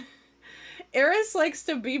know. Eris likes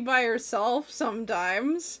to be by herself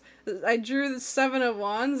sometimes. I drew the Seven of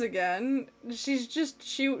Wands again. She's just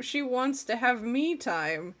she wants to have me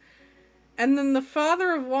time. And then the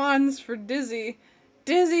Father of Wands for Dizzy.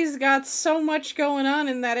 Dizzy's got so much going on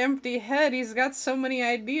in that empty head. He's got so many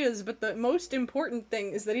ideas, but the most important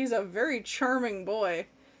thing is that he's a very charming boy.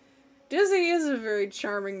 Dizzy is a very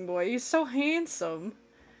charming boy. He's so handsome.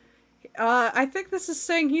 I think this is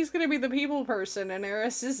saying he's gonna be the people person and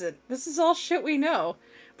Eris isn't. This is all shit we know.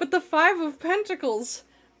 But the Five of Pentacles,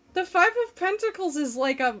 is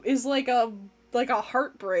like a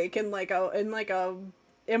heartbreak and like a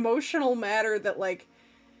emotional matter that like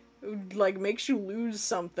makes you lose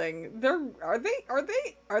something. Are they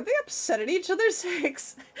upset at each other's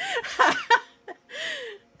sakes?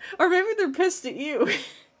 Or maybe they're pissed at you.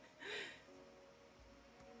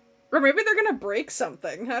 Or maybe they're gonna break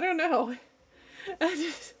something. I don't know.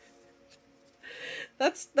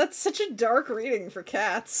 That's such a dark reading for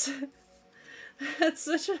cats. That's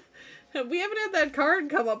such a... We haven't had that card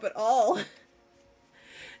come up at all.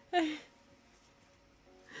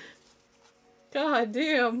 God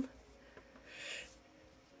damn.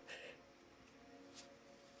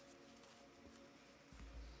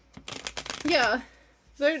 Yeah.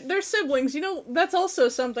 They're siblings. You know, that's also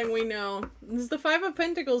something we know. The Five of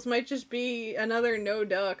Pentacles might just be another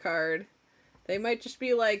no-duh card. They might just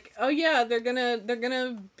be like, oh yeah, they're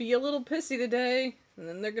gonna be a little pissy today, and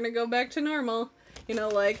then they're gonna go back to normal. You know,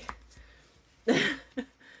 like...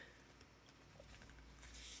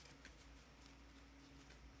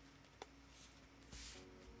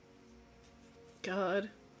 God.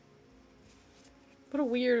 What a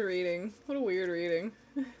weird reading. What a weird reading.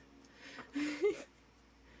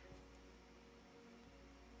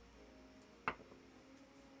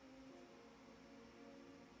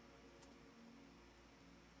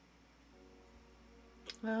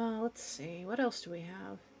 Let's see. What else do we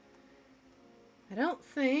have? I don't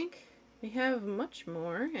think we have much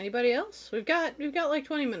more. Anybody else? We've got like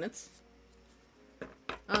 20 minutes.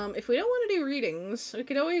 If we don't want to do readings, we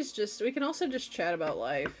can also just chat about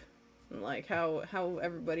life. And like how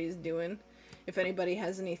everybody's doing. If anybody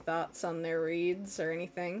has any thoughts on their reads or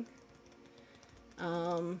anything.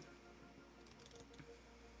 You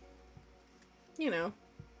know.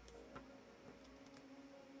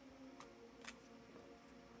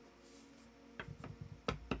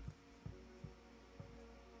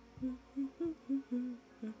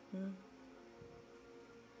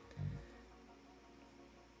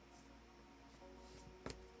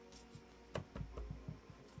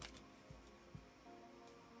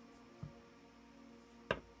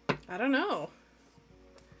 I don't know.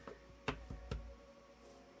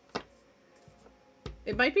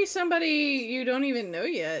 It might be somebody you don't even know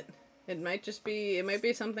yet. It might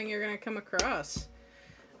be something you're gonna come across.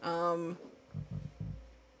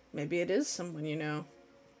 Maybe it is someone you know.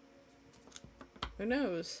 Who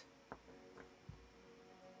knows?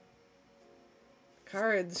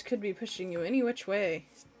 Cards could be pushing you any which way.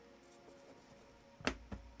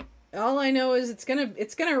 All I know is it's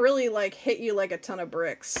gonna really like hit you like a ton of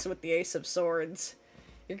bricks with the Ace of Swords.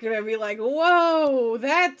 You're gonna be like, whoa,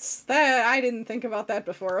 that I didn't think about that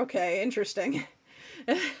before. Okay, interesting.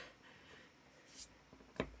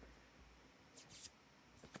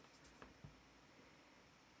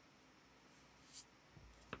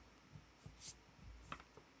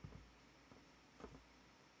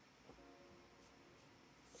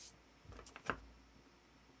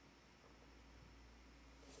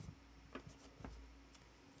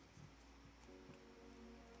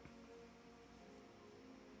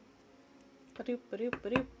 Ba-doop, ba-doop,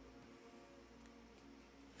 ba-doop.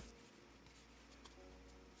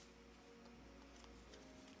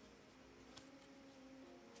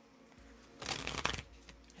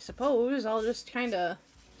 I suppose I'll just kind of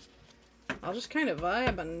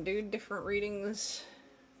vibe and do different readings,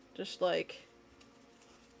 just like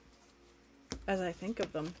as I think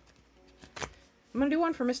of them. I'm gonna do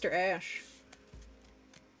one for Mr. Ash.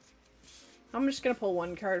 I'm just gonna pull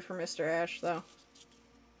one card for Mr. Ash, though.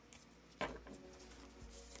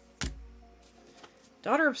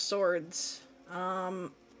 Daughter of Swords. What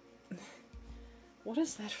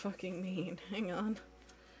does that fucking mean? Hang on.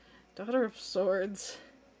 Daughter of Swords.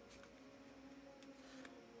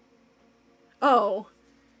 Oh.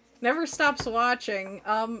 Never stops watching.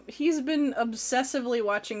 He's been obsessively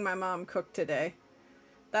watching my mom cook today.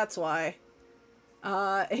 That's why.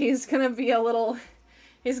 He's gonna be a little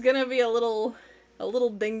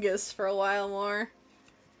dingus for a while more.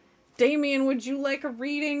 Damien, would you like a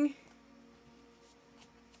reading?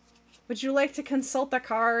 Would you like to consult the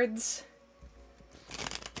cards?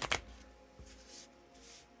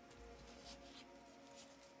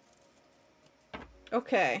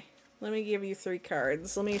 Okay, let me give you 3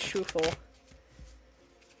 cards. Let me shuffle.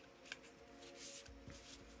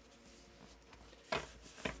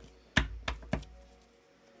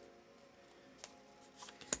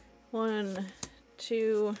 One,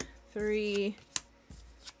 2, 3.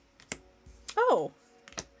 Oh.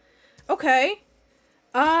 Okay.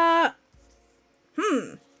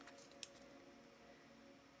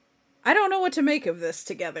 I don't know what to make of this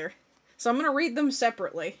together, so I'm gonna read them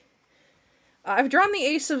separately. I've drawn the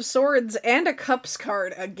Ace of Swords and a Cups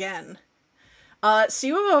card again. So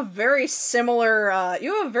you have a very similar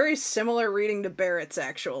reading to Barrett's,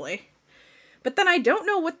 actually. But then I don't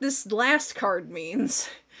know what this last card means.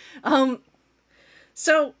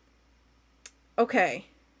 So, okay.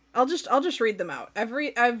 I'll just read them out.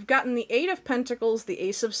 I've gotten the 8 of Pentacles, the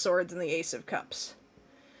Ace of Swords, and the Ace of Cups.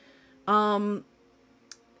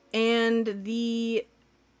 And the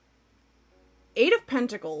 8 of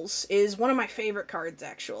Pentacles is one of my favorite cards,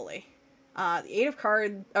 actually. The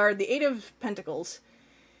 8 of Pentacles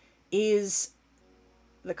is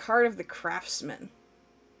the card of the craftsman.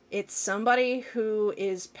 It's somebody who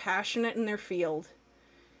is passionate in their field,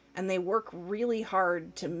 and they work really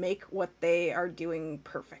hard to make what they are doing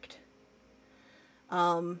perfect.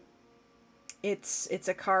 It's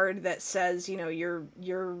a card that says, you know, you're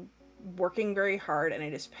working very hard and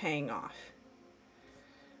it is paying off.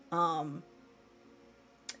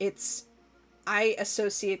 I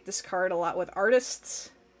associate this card a lot with artists,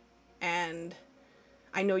 and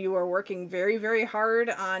I know you are working very, very hard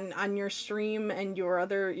on your stream and your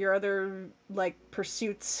other like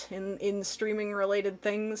pursuits in streaming related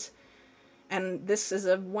things. And this is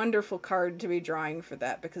a wonderful card to be drawing for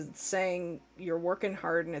that, because it's saying you're working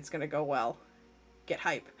hard and it's gonna go well. Get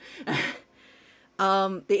hype.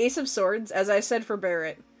 The Ace of Swords, as I said for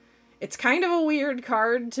Barrett, it's kind of a weird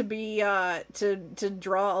card to be to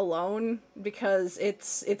draw alone, because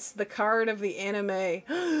it's the card of the anime.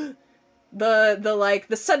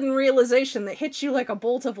 the sudden realization that hits you like a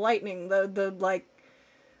bolt of lightning. The like,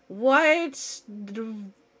 what?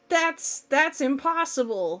 That's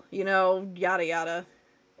impossible, you know, yada yada.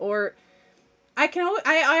 Or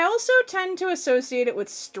I also tend to associate it with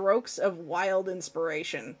strokes of wild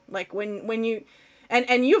inspiration. Like when you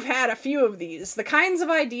and you've had a few of these. The kinds of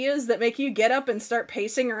ideas that make you get up and start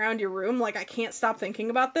pacing around your room like, I can't stop thinking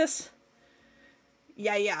about this.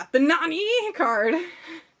 Yeah. The Nani card.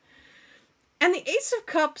 And the Ace of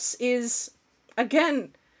Cups is,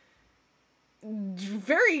 again,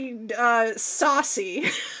 very saucy.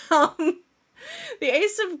 The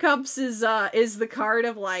Ace of Cups is the card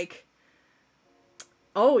of like,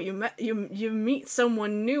 oh, you meet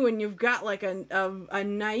someone new and you've got like a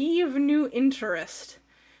naive new interest.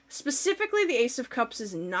 Specifically, the Ace of Cups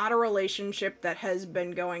is not a relationship that has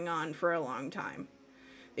been going on for a long time.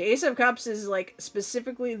 The Ace of Cups is like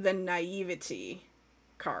specifically the naivety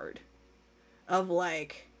card of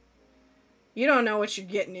like, you don't know what you're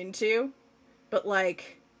getting into, but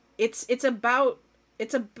like it's about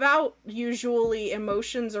usually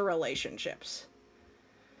emotions or relationships.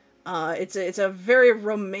 It's a very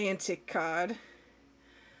romantic card.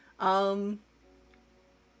 However,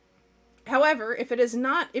 if it is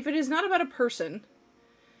not about a person,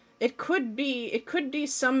 it could be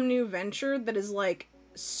some new venture that is like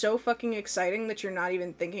so fucking exciting that you're not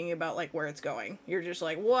even thinking about like where it's going. You're just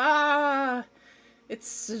like, wow,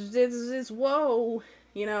 it's whoa,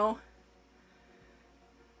 you know.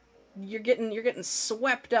 You're getting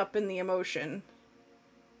swept up in the emotion.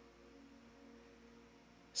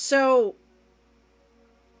 So,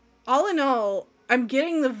 All in all, I'm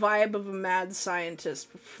getting the vibe of a mad scientist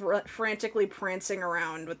frantically prancing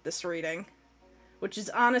around with this reading, which is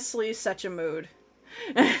honestly such a mood.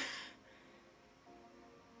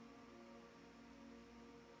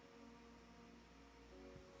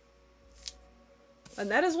 And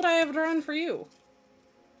that is what I have drawn for you.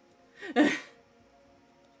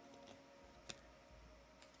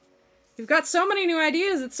 You've got so many new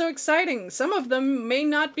ideas, it's so exciting. Some of them may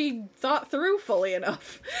not be thought through fully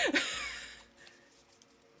enough.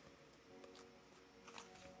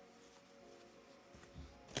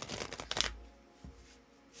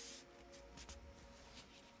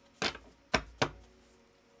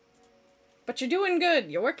 But you're doing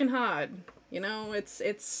good. You're working hard. You know, it's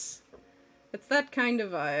that kind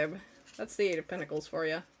of vibe. That's the Eight of Pentacles for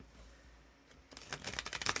you.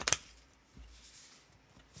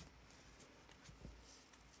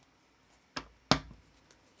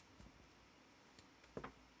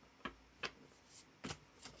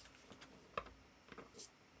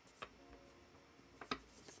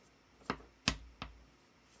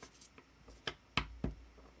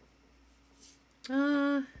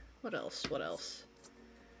 What else? What else?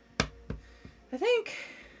 I think...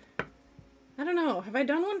 I don't know. Have I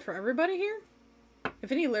done one for everybody here?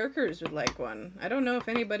 If any lurkers would like one. I don't know if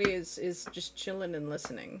anybody is just chilling and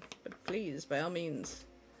listening. But please, by all means.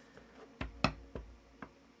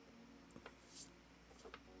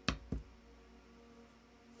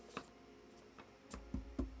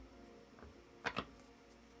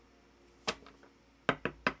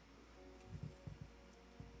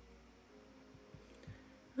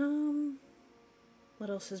 What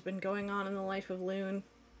else has been going on in the life of Loon?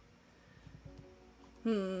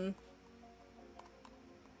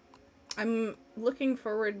 I'm looking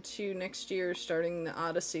forward to next year starting the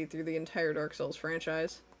Odyssey through the entire Dark Souls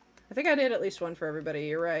franchise. I think I did at least one for everybody,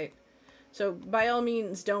 you're right. So by all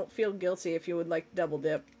means, don't feel guilty if you would like to double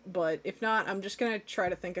dip, but if not, I'm just gonna try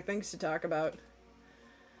to think of things to talk about.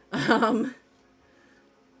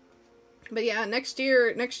 But yeah, next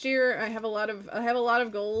year I have a lot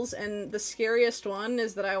of goals, and the scariest one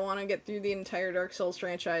is that I want to get through the entire Dark Souls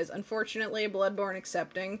franchise. Unfortunately, Bloodborne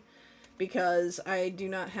accepting, because I do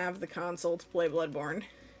not have the console to play Bloodborne,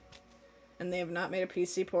 and they have not made a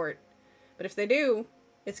PC port. But if they do,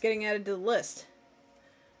 it's getting added to the list.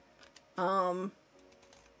 I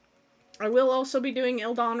will also be doing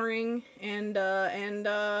Elden Ring and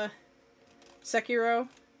Sekiro.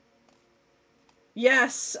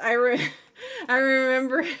 Yes, I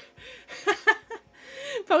remember.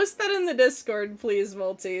 Post that in the Discord, please,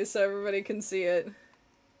 Multi, so everybody can see it.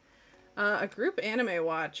 A group anime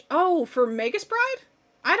watch. Oh, for Magus Bride?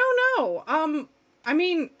 I don't know. I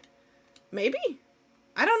mean, maybe?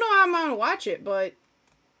 I don't know how I'm gonna watch it, but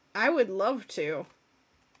I would love to.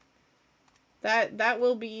 That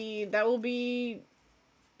will be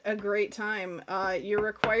a great time. Your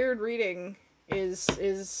required reading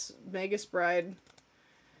is Magus Bride.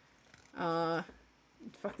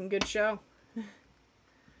 Fucking good show.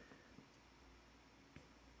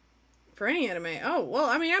 For any anime. Oh, well,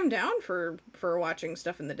 I mean, I'm down for watching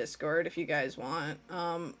stuff in the Discord if you guys want.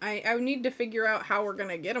 I need to figure out how we're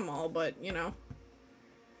gonna get them all, but, you know,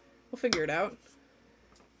 we'll figure it out.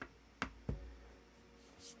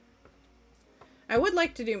 I would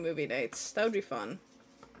like to do movie dates. That would be fun.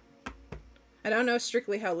 I don't know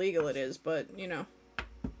strictly how legal it is, but, you know.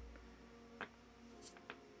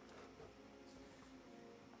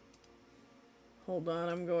 Hold on,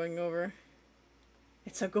 I'm going over.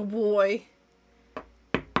 It's a good boy.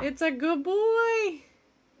 It's a good boy.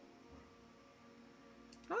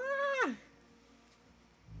 Ah!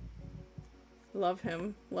 Love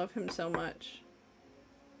him. Love him so much.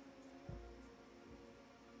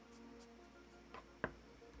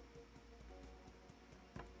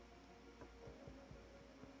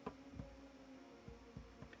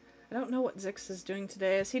 I don't know what Zix is doing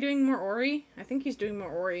today. Is he doing more Ori? I think he's doing more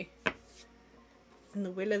Ori. And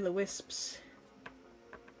the Will of the Wisps.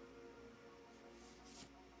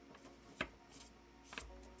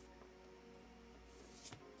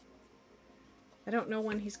 I don't know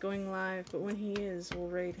when he's going live, but when he is, we'll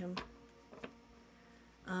raid him.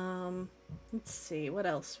 Let's see. What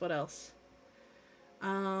else? What else?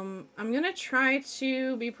 I'm gonna try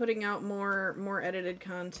to be putting out more edited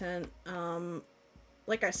content.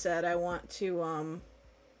 Like I said, I want to,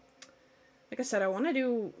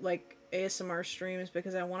 do, like, ASMR streams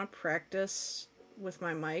because I want to practice with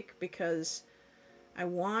my mic, because I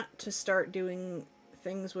want to start doing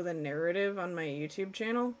things with a narrative on my YouTube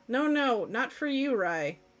channel. No, not for you,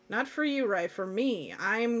 Rai. Not for you, Rai. For me.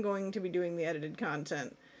 I'm going to be doing the edited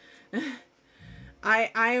content.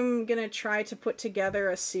 I'm gonna try to put together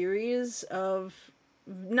a series of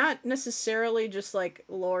not necessarily just like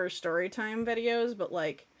lore story time videos, but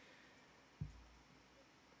like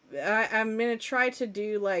I'm gonna try to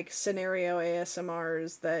do like scenario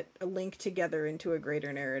ASMRs that link together into a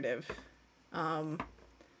greater narrative.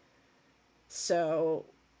 So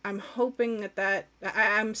I'm hoping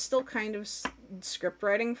I'm still kind of script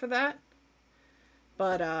writing for that,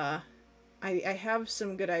 but I have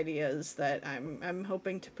some good ideas that I'm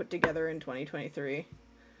hoping to put together in 2023.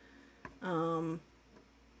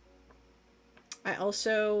 I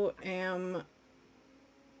also am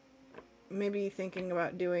maybe thinking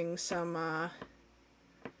about doing some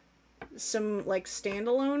like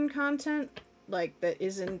standalone content, like that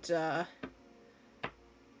isn't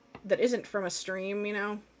from a stream, you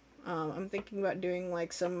know. I'm thinking about doing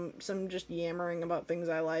like some just yammering about things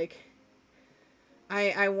I like.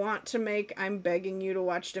 I want to make I'm begging you to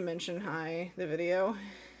watch Dimension High, the video.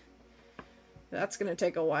 That's gonna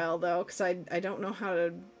take a while though, because I don't know how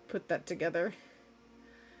to put that together.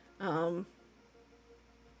 Oh,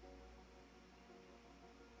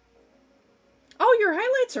 your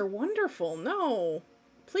highlights are wonderful. No,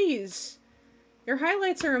 please. Your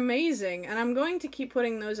highlights are amazing, and I'm going to keep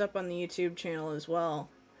putting those up on the YouTube channel as well.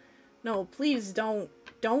 No, please don't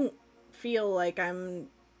feel like I'm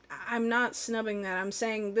not snubbing that. I'm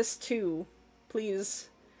saying this too. Please.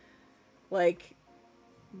 Like,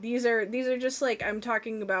 these are just like I'm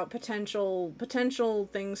talking about potential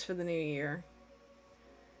things for the new year.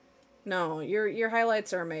 No, your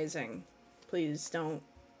highlights are amazing. Please don't.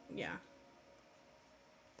 Yeah.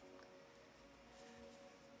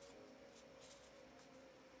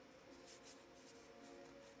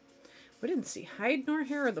 We didn't see hide nor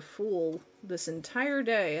hair of the fool this entire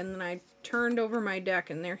day, and then I turned over my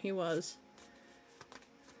deck and there he was.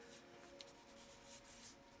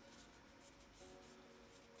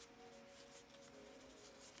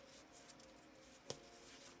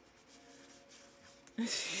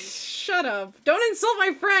 Shut up. Don't insult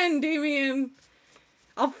my friend, Damien.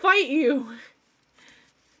 I'll fight you.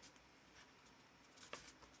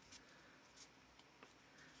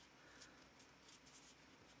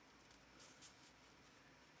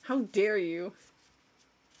 How dare you?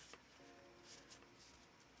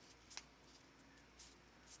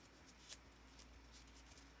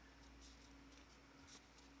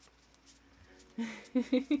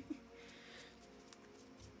 Your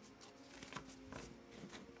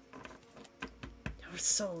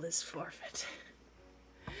soul is forfeit.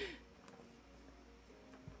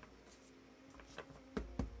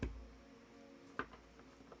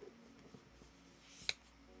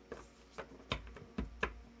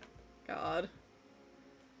 God.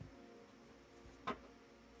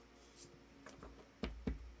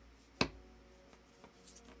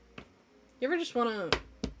 You ever just wanna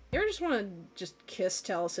just kiss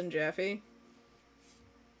Taliesin Jaffe?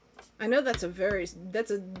 I know that's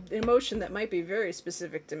an emotion that might be very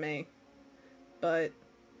specific to me, but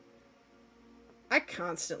I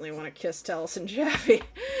constantly want to kiss Taliesin Jaffe.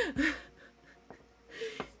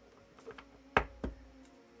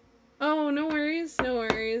 Oh, no worries, no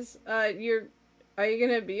worries. Are you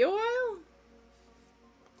gonna be a while?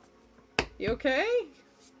 You okay?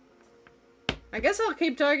 I guess I'll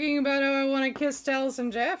keep talking about how I want to kiss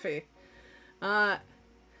Taliesin Jaffe.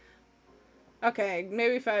 Okay,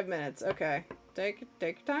 maybe 5 minutes. Okay, take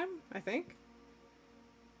your time. I think.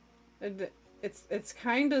 It's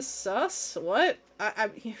kind of sus. What?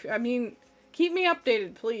 I mean, keep me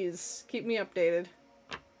updated, please. Keep me updated.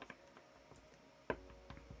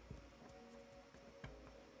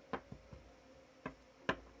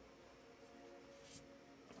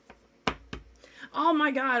 Oh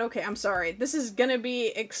my god, okay, I'm sorry. This is gonna be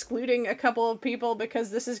excluding a couple of people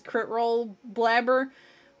because this is crit roll blabber,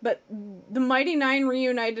 but the Mighty Nine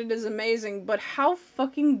Reunited is amazing, but how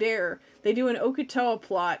fucking dare they do an Okutoa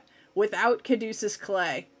plot without Caduceus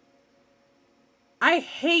Clay? I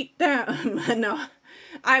hate them. No.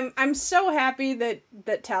 I'm so happy that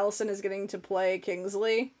Taliesin is getting to play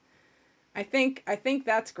Kingsley. I think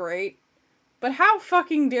that's great. But how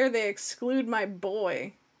fucking dare they exclude my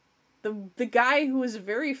boy? The guy who was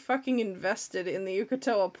very fucking invested in the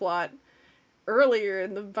Yukutoa plot earlier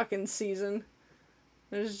in the fucking season.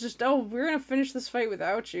 It was just, oh, we're gonna finish this fight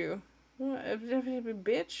without you. What,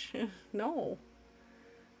 bitch? No.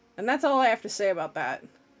 And that's all I have to say about that.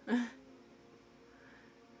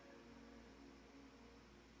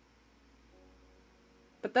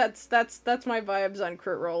 But that's my vibes on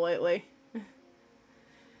Crit Roll lately.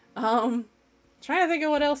 Trying to think of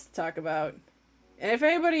what else to talk about. And if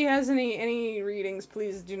anybody has any readings,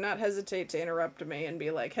 please do not hesitate to interrupt me and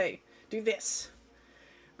be like, hey, do this.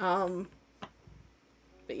 Um,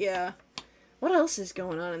 but yeah. What else is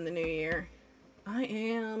going on in the new year? I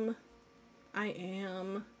am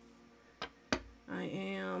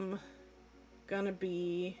gonna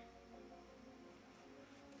be,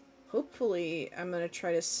 hopefully, I'm gonna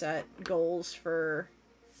try to set goals for,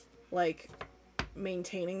 like,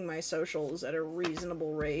 maintaining my socials at a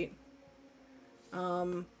reasonable rate.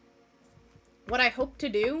 What I hope to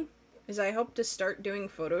do is I hope to start doing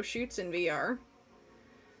photo shoots in VR.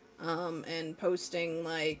 And posting,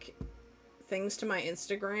 like, things to my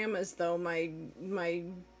Instagram as though my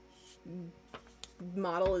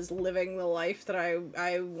model is living the life that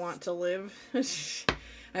I want to live.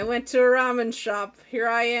 I went to a ramen shop. Here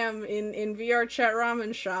I am in VR chat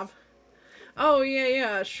ramen shop. Oh,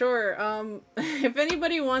 yeah, sure. If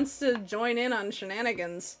anybody wants to join in on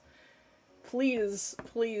shenanigans, please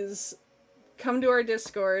come to our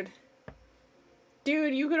Discord.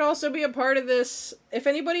 Dude, you could also be a part of this. If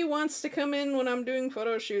anybody wants to come in when I'm doing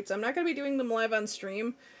photo shoots, I'm not going to be doing them live on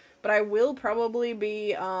stream, but I will probably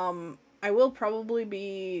be,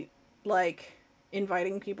 like,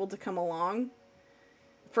 inviting people to come along.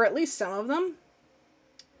 For at least some of them.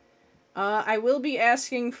 I will be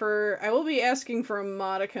asking for a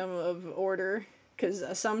modicum of order, because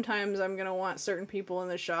sometimes I'm going to want certain people in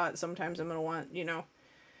the shot, sometimes I'm going to want, you know,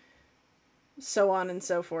 so on and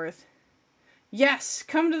so forth. Yes,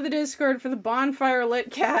 come to the Discord for the bonfire lit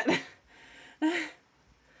cat. But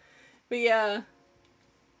yeah,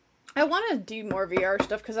 I want to do more VR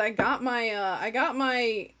stuff because I got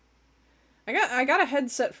a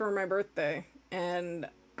headset for my birthday and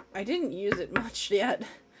I didn't use it much yet.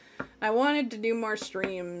 I wanted to do more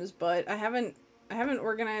streams, but I haven't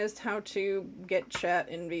organized how to get chat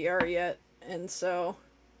in VR yet, and so,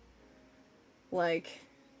 like,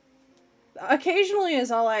 occasionally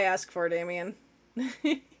is all I ask for, Damien.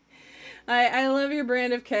 I love your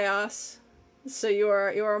brand of chaos, so you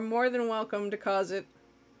are more than welcome to cause it.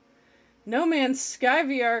 No Man's Sky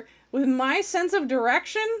VR with my sense of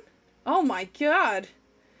direction? Oh my god.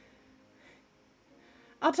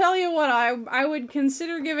 I'll tell you what, I would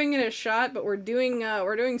consider giving it a shot, but we're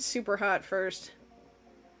doing Super Hot first.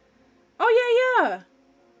 Oh yeah.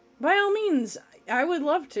 By all means, I would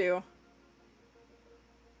love to.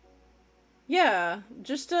 Yeah,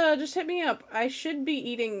 just hit me up. I should be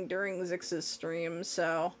eating during Zix's stream,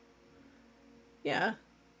 so yeah.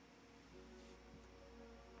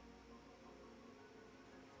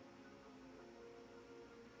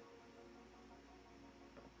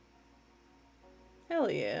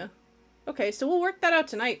 Hell yeah. Okay, so we'll work that out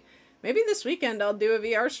tonight. Maybe this weekend I'll do a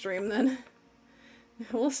VR stream then.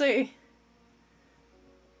 We'll see.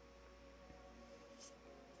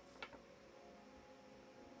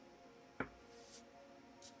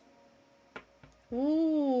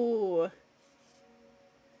 Ooh.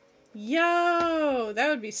 Yo, that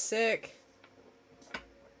would be sick.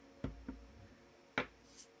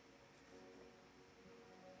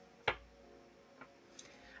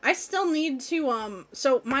 I still need to,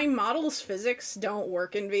 so my model's physics don't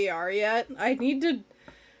work in VR yet. I need to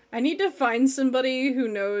find somebody who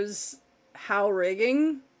knows how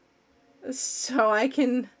rigging so I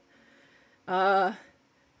can have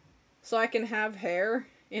hair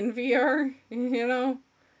in VR, you know?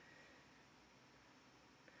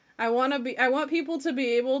 I want people to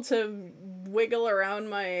be able to wiggle around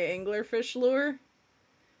my anglerfish lure.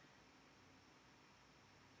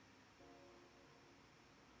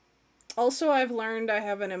 Also, I've learned I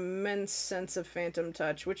have an immense sense of phantom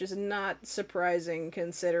touch, which is not surprising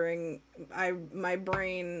considering my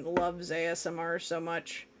brain loves ASMR so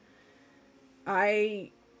much.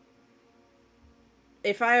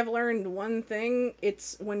 If I have learned one thing,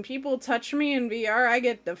 it's when people touch me in VR, I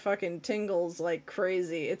get the fucking tingles like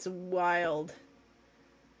crazy. It's wild.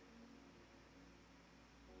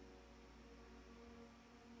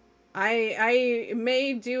 I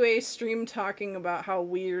may do a stream talking about how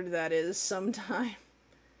weird that is sometime.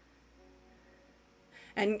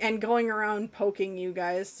 And going around poking you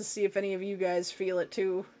guys to see if any of you guys feel it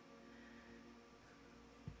too.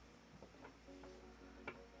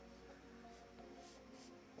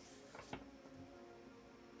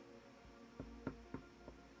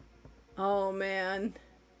 Oh man.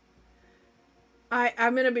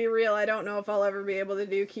 I'm gonna be real, I don't know if I'll ever be able to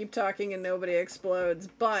do keep talking and nobody explodes,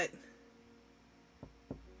 but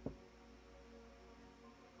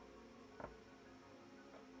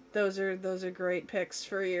those are great picks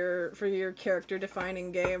for your character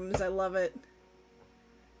defining games. I love it.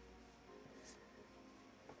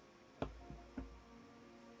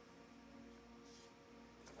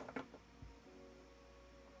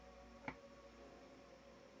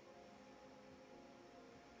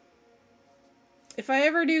 If I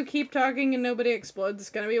ever do keep talking and nobody explodes,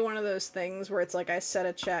 it's gonna be one of those things where it's like I set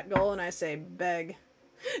a chat goal and I say beg.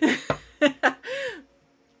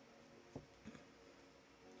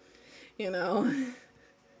 You know?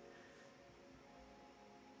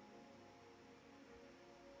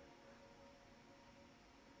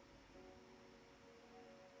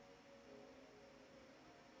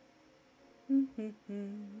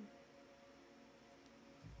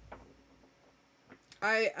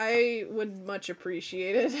 I would much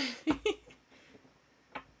appreciate it.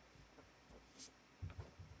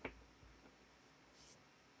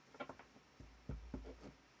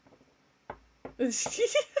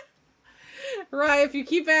 Right, if you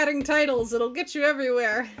keep adding titles, it'll get you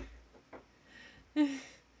everywhere.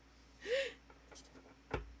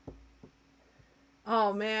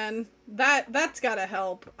 Oh man, that's gotta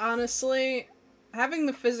help. Honestly, having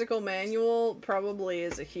the physical manual probably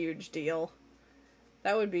is a huge deal.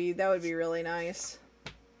 That would be really nice.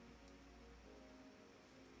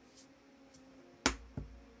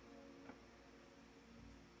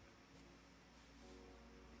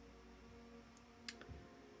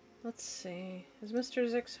 Let's see. Is Mr.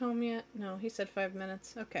 Zix home yet? No, he said 5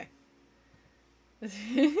 minutes. Okay.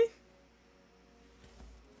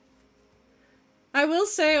 I will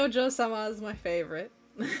say Ojo-sama is my favorite.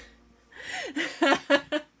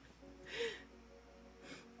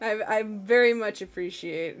 I very much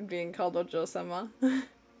appreciate being called Ojo-sama.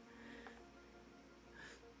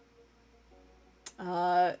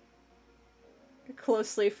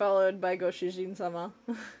 Closely followed by Goshujin-sama.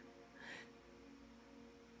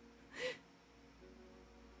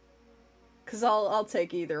 Cause I'll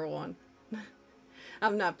take either one.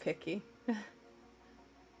 I'm not picky.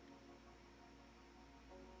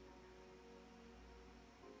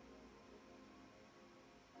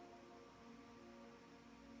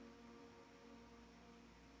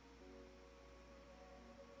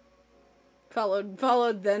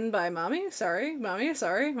 Followed then by mommy, sorry, mommy,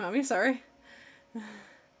 sorry, mommy, sorry.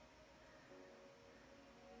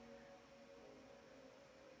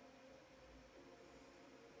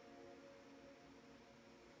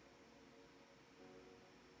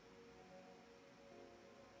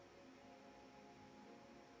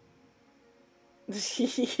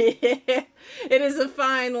 Yeah, it is a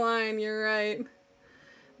fine line, you're right.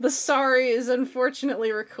 The sorry is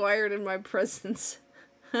unfortunately required in my presence.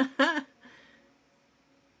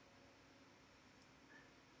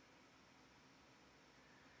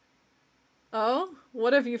 Oh?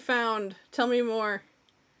 What have you found? Tell me more.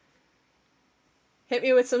 Hit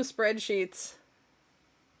me with some spreadsheets.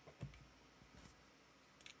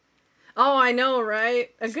 Oh, I know, right?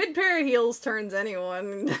 A good pair of heels turns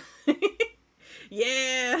anyone.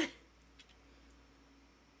 Yeah!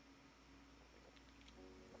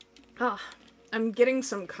 Ah, I'm getting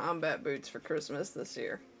some combat boots for Christmas this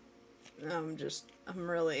year. I'm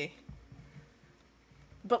really...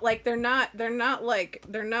 But, like, they're not like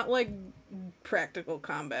practical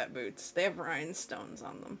combat boots. They have rhinestones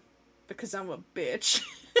on them. Because I'm a bitch.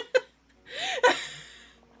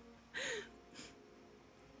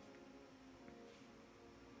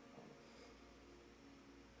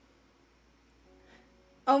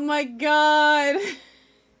 Oh my god!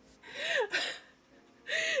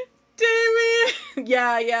 Damn it!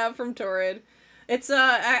 Yeah, from Torrid. It's,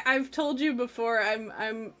 I've told you before,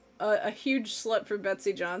 I'm a huge slut for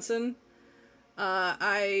Betsy Johnson.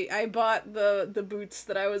 I bought the boots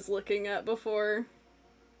that I was looking at before.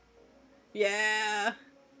 Yeah.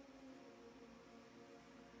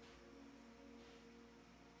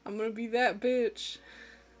 I'm gonna be that bitch.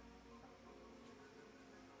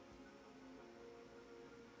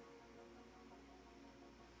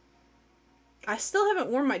 I still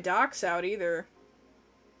haven't worn my docs out either.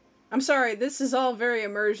 I'm sorry, this is all very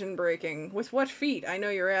immersion breaking. With what feet? I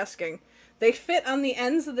know you're asking. They fit on the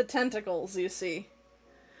ends of the tentacles, you see.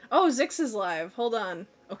 Oh, Zix is live. Hold on.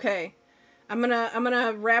 Okay. I'm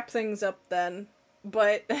gonna wrap things up then.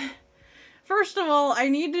 But first of all, I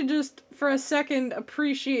need to just for a second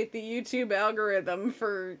appreciate the YouTube algorithm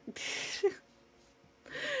for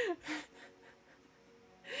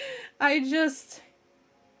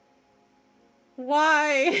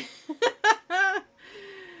why?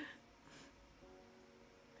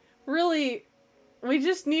 Really, we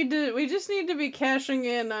just need to be cashing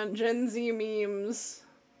in on Gen Z memes.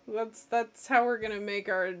 That's how we're gonna make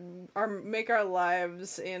our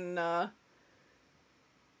lives in how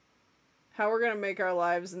we're gonna make our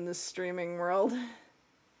lives in this streaming world.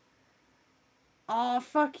 Oh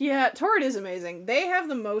fuck yeah, Torrid is amazing. They have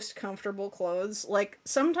the most comfortable clothes. Like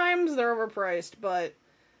sometimes they're overpriced, but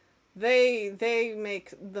they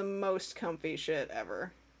make the most comfy shit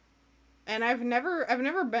ever. And I've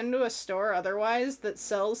never been to a store otherwise that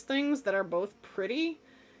sells things that are both pretty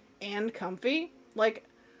and comfy. Like,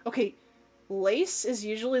 okay, lace is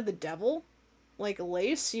usually the devil. Like,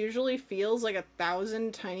 lace usually feels like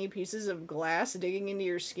 1,000 tiny pieces of glass digging into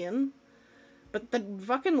your skin. But the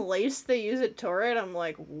fucking lace they use at Torrid, I'm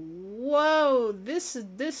like, whoa,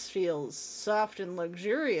 this feels soft and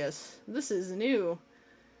luxurious. This is new.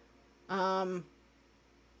 I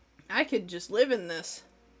could just live in this.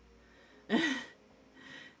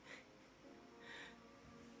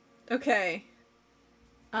 Okay.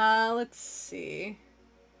 Let's see.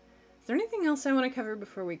 Is there anything else I want to cover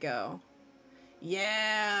before we go?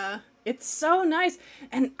 Yeah, it's so nice.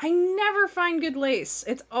 And I never find good lace.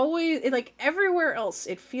 It's always, like, everywhere else,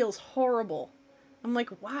 it feels horrible. I'm like,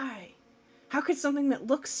 why? How could something that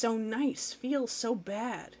looks so nice feel so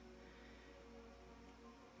bad?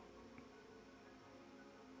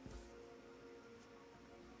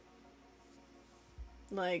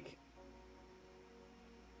 Like,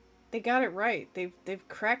 they got it right. They've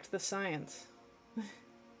cracked the science.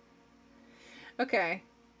 Okay.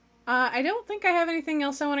 I don't think I have anything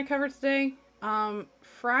else I want to cover today.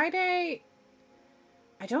 Friday,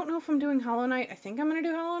 I don't know if I'm doing Hollow Knight. I think I'm going to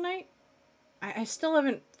do Hollow Knight. I still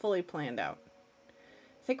haven't fully planned out.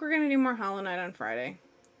 I think we're going to do more Hollow Knight on Friday.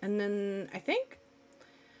 And then I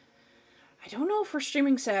don't know if we're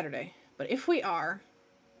streaming Saturday, but if we are,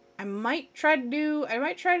 I might try to do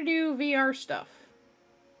VR stuff.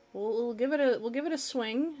 We'll give it a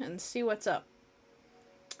swing and see what's up.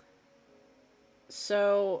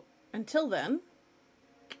 So, until then,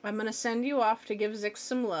 I'm going to send you off to give Zix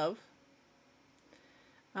some love.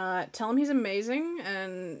 Tell him he's amazing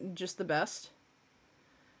and just the best.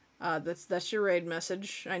 That's your raid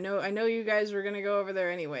message. I know you guys were going to go over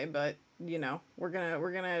there anyway, but you know, we're going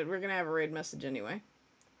to have a raid message anyway.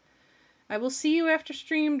 I will see you after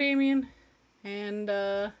stream, Damien. And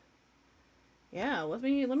yeah, let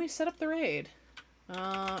me set up the raid.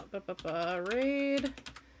 Raid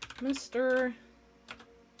Mr.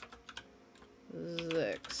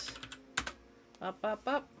 Zix.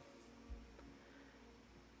 Up.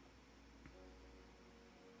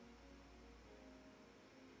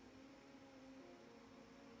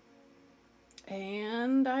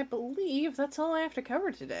 And I believe that's all I have to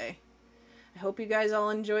cover today. I hope you guys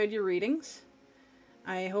all enjoyed your readings.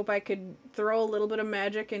 I hope I could throw a little bit of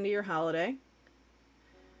magic into your holiday.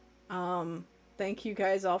 Thank you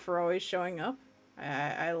guys all for always showing up.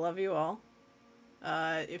 I love you all.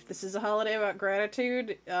 If this is a holiday about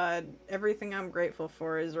gratitude, everything I'm grateful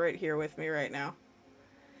for is right here with me right now.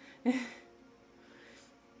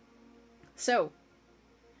 So,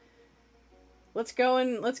 let's go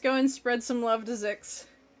and spread some love to Zix.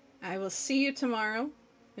 I will see you tomorrow.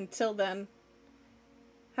 Until then,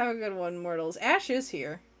 have a good one, mortals. Ash is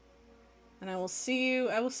here. And I will see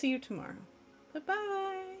you tomorrow.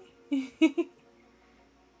 Bye-bye.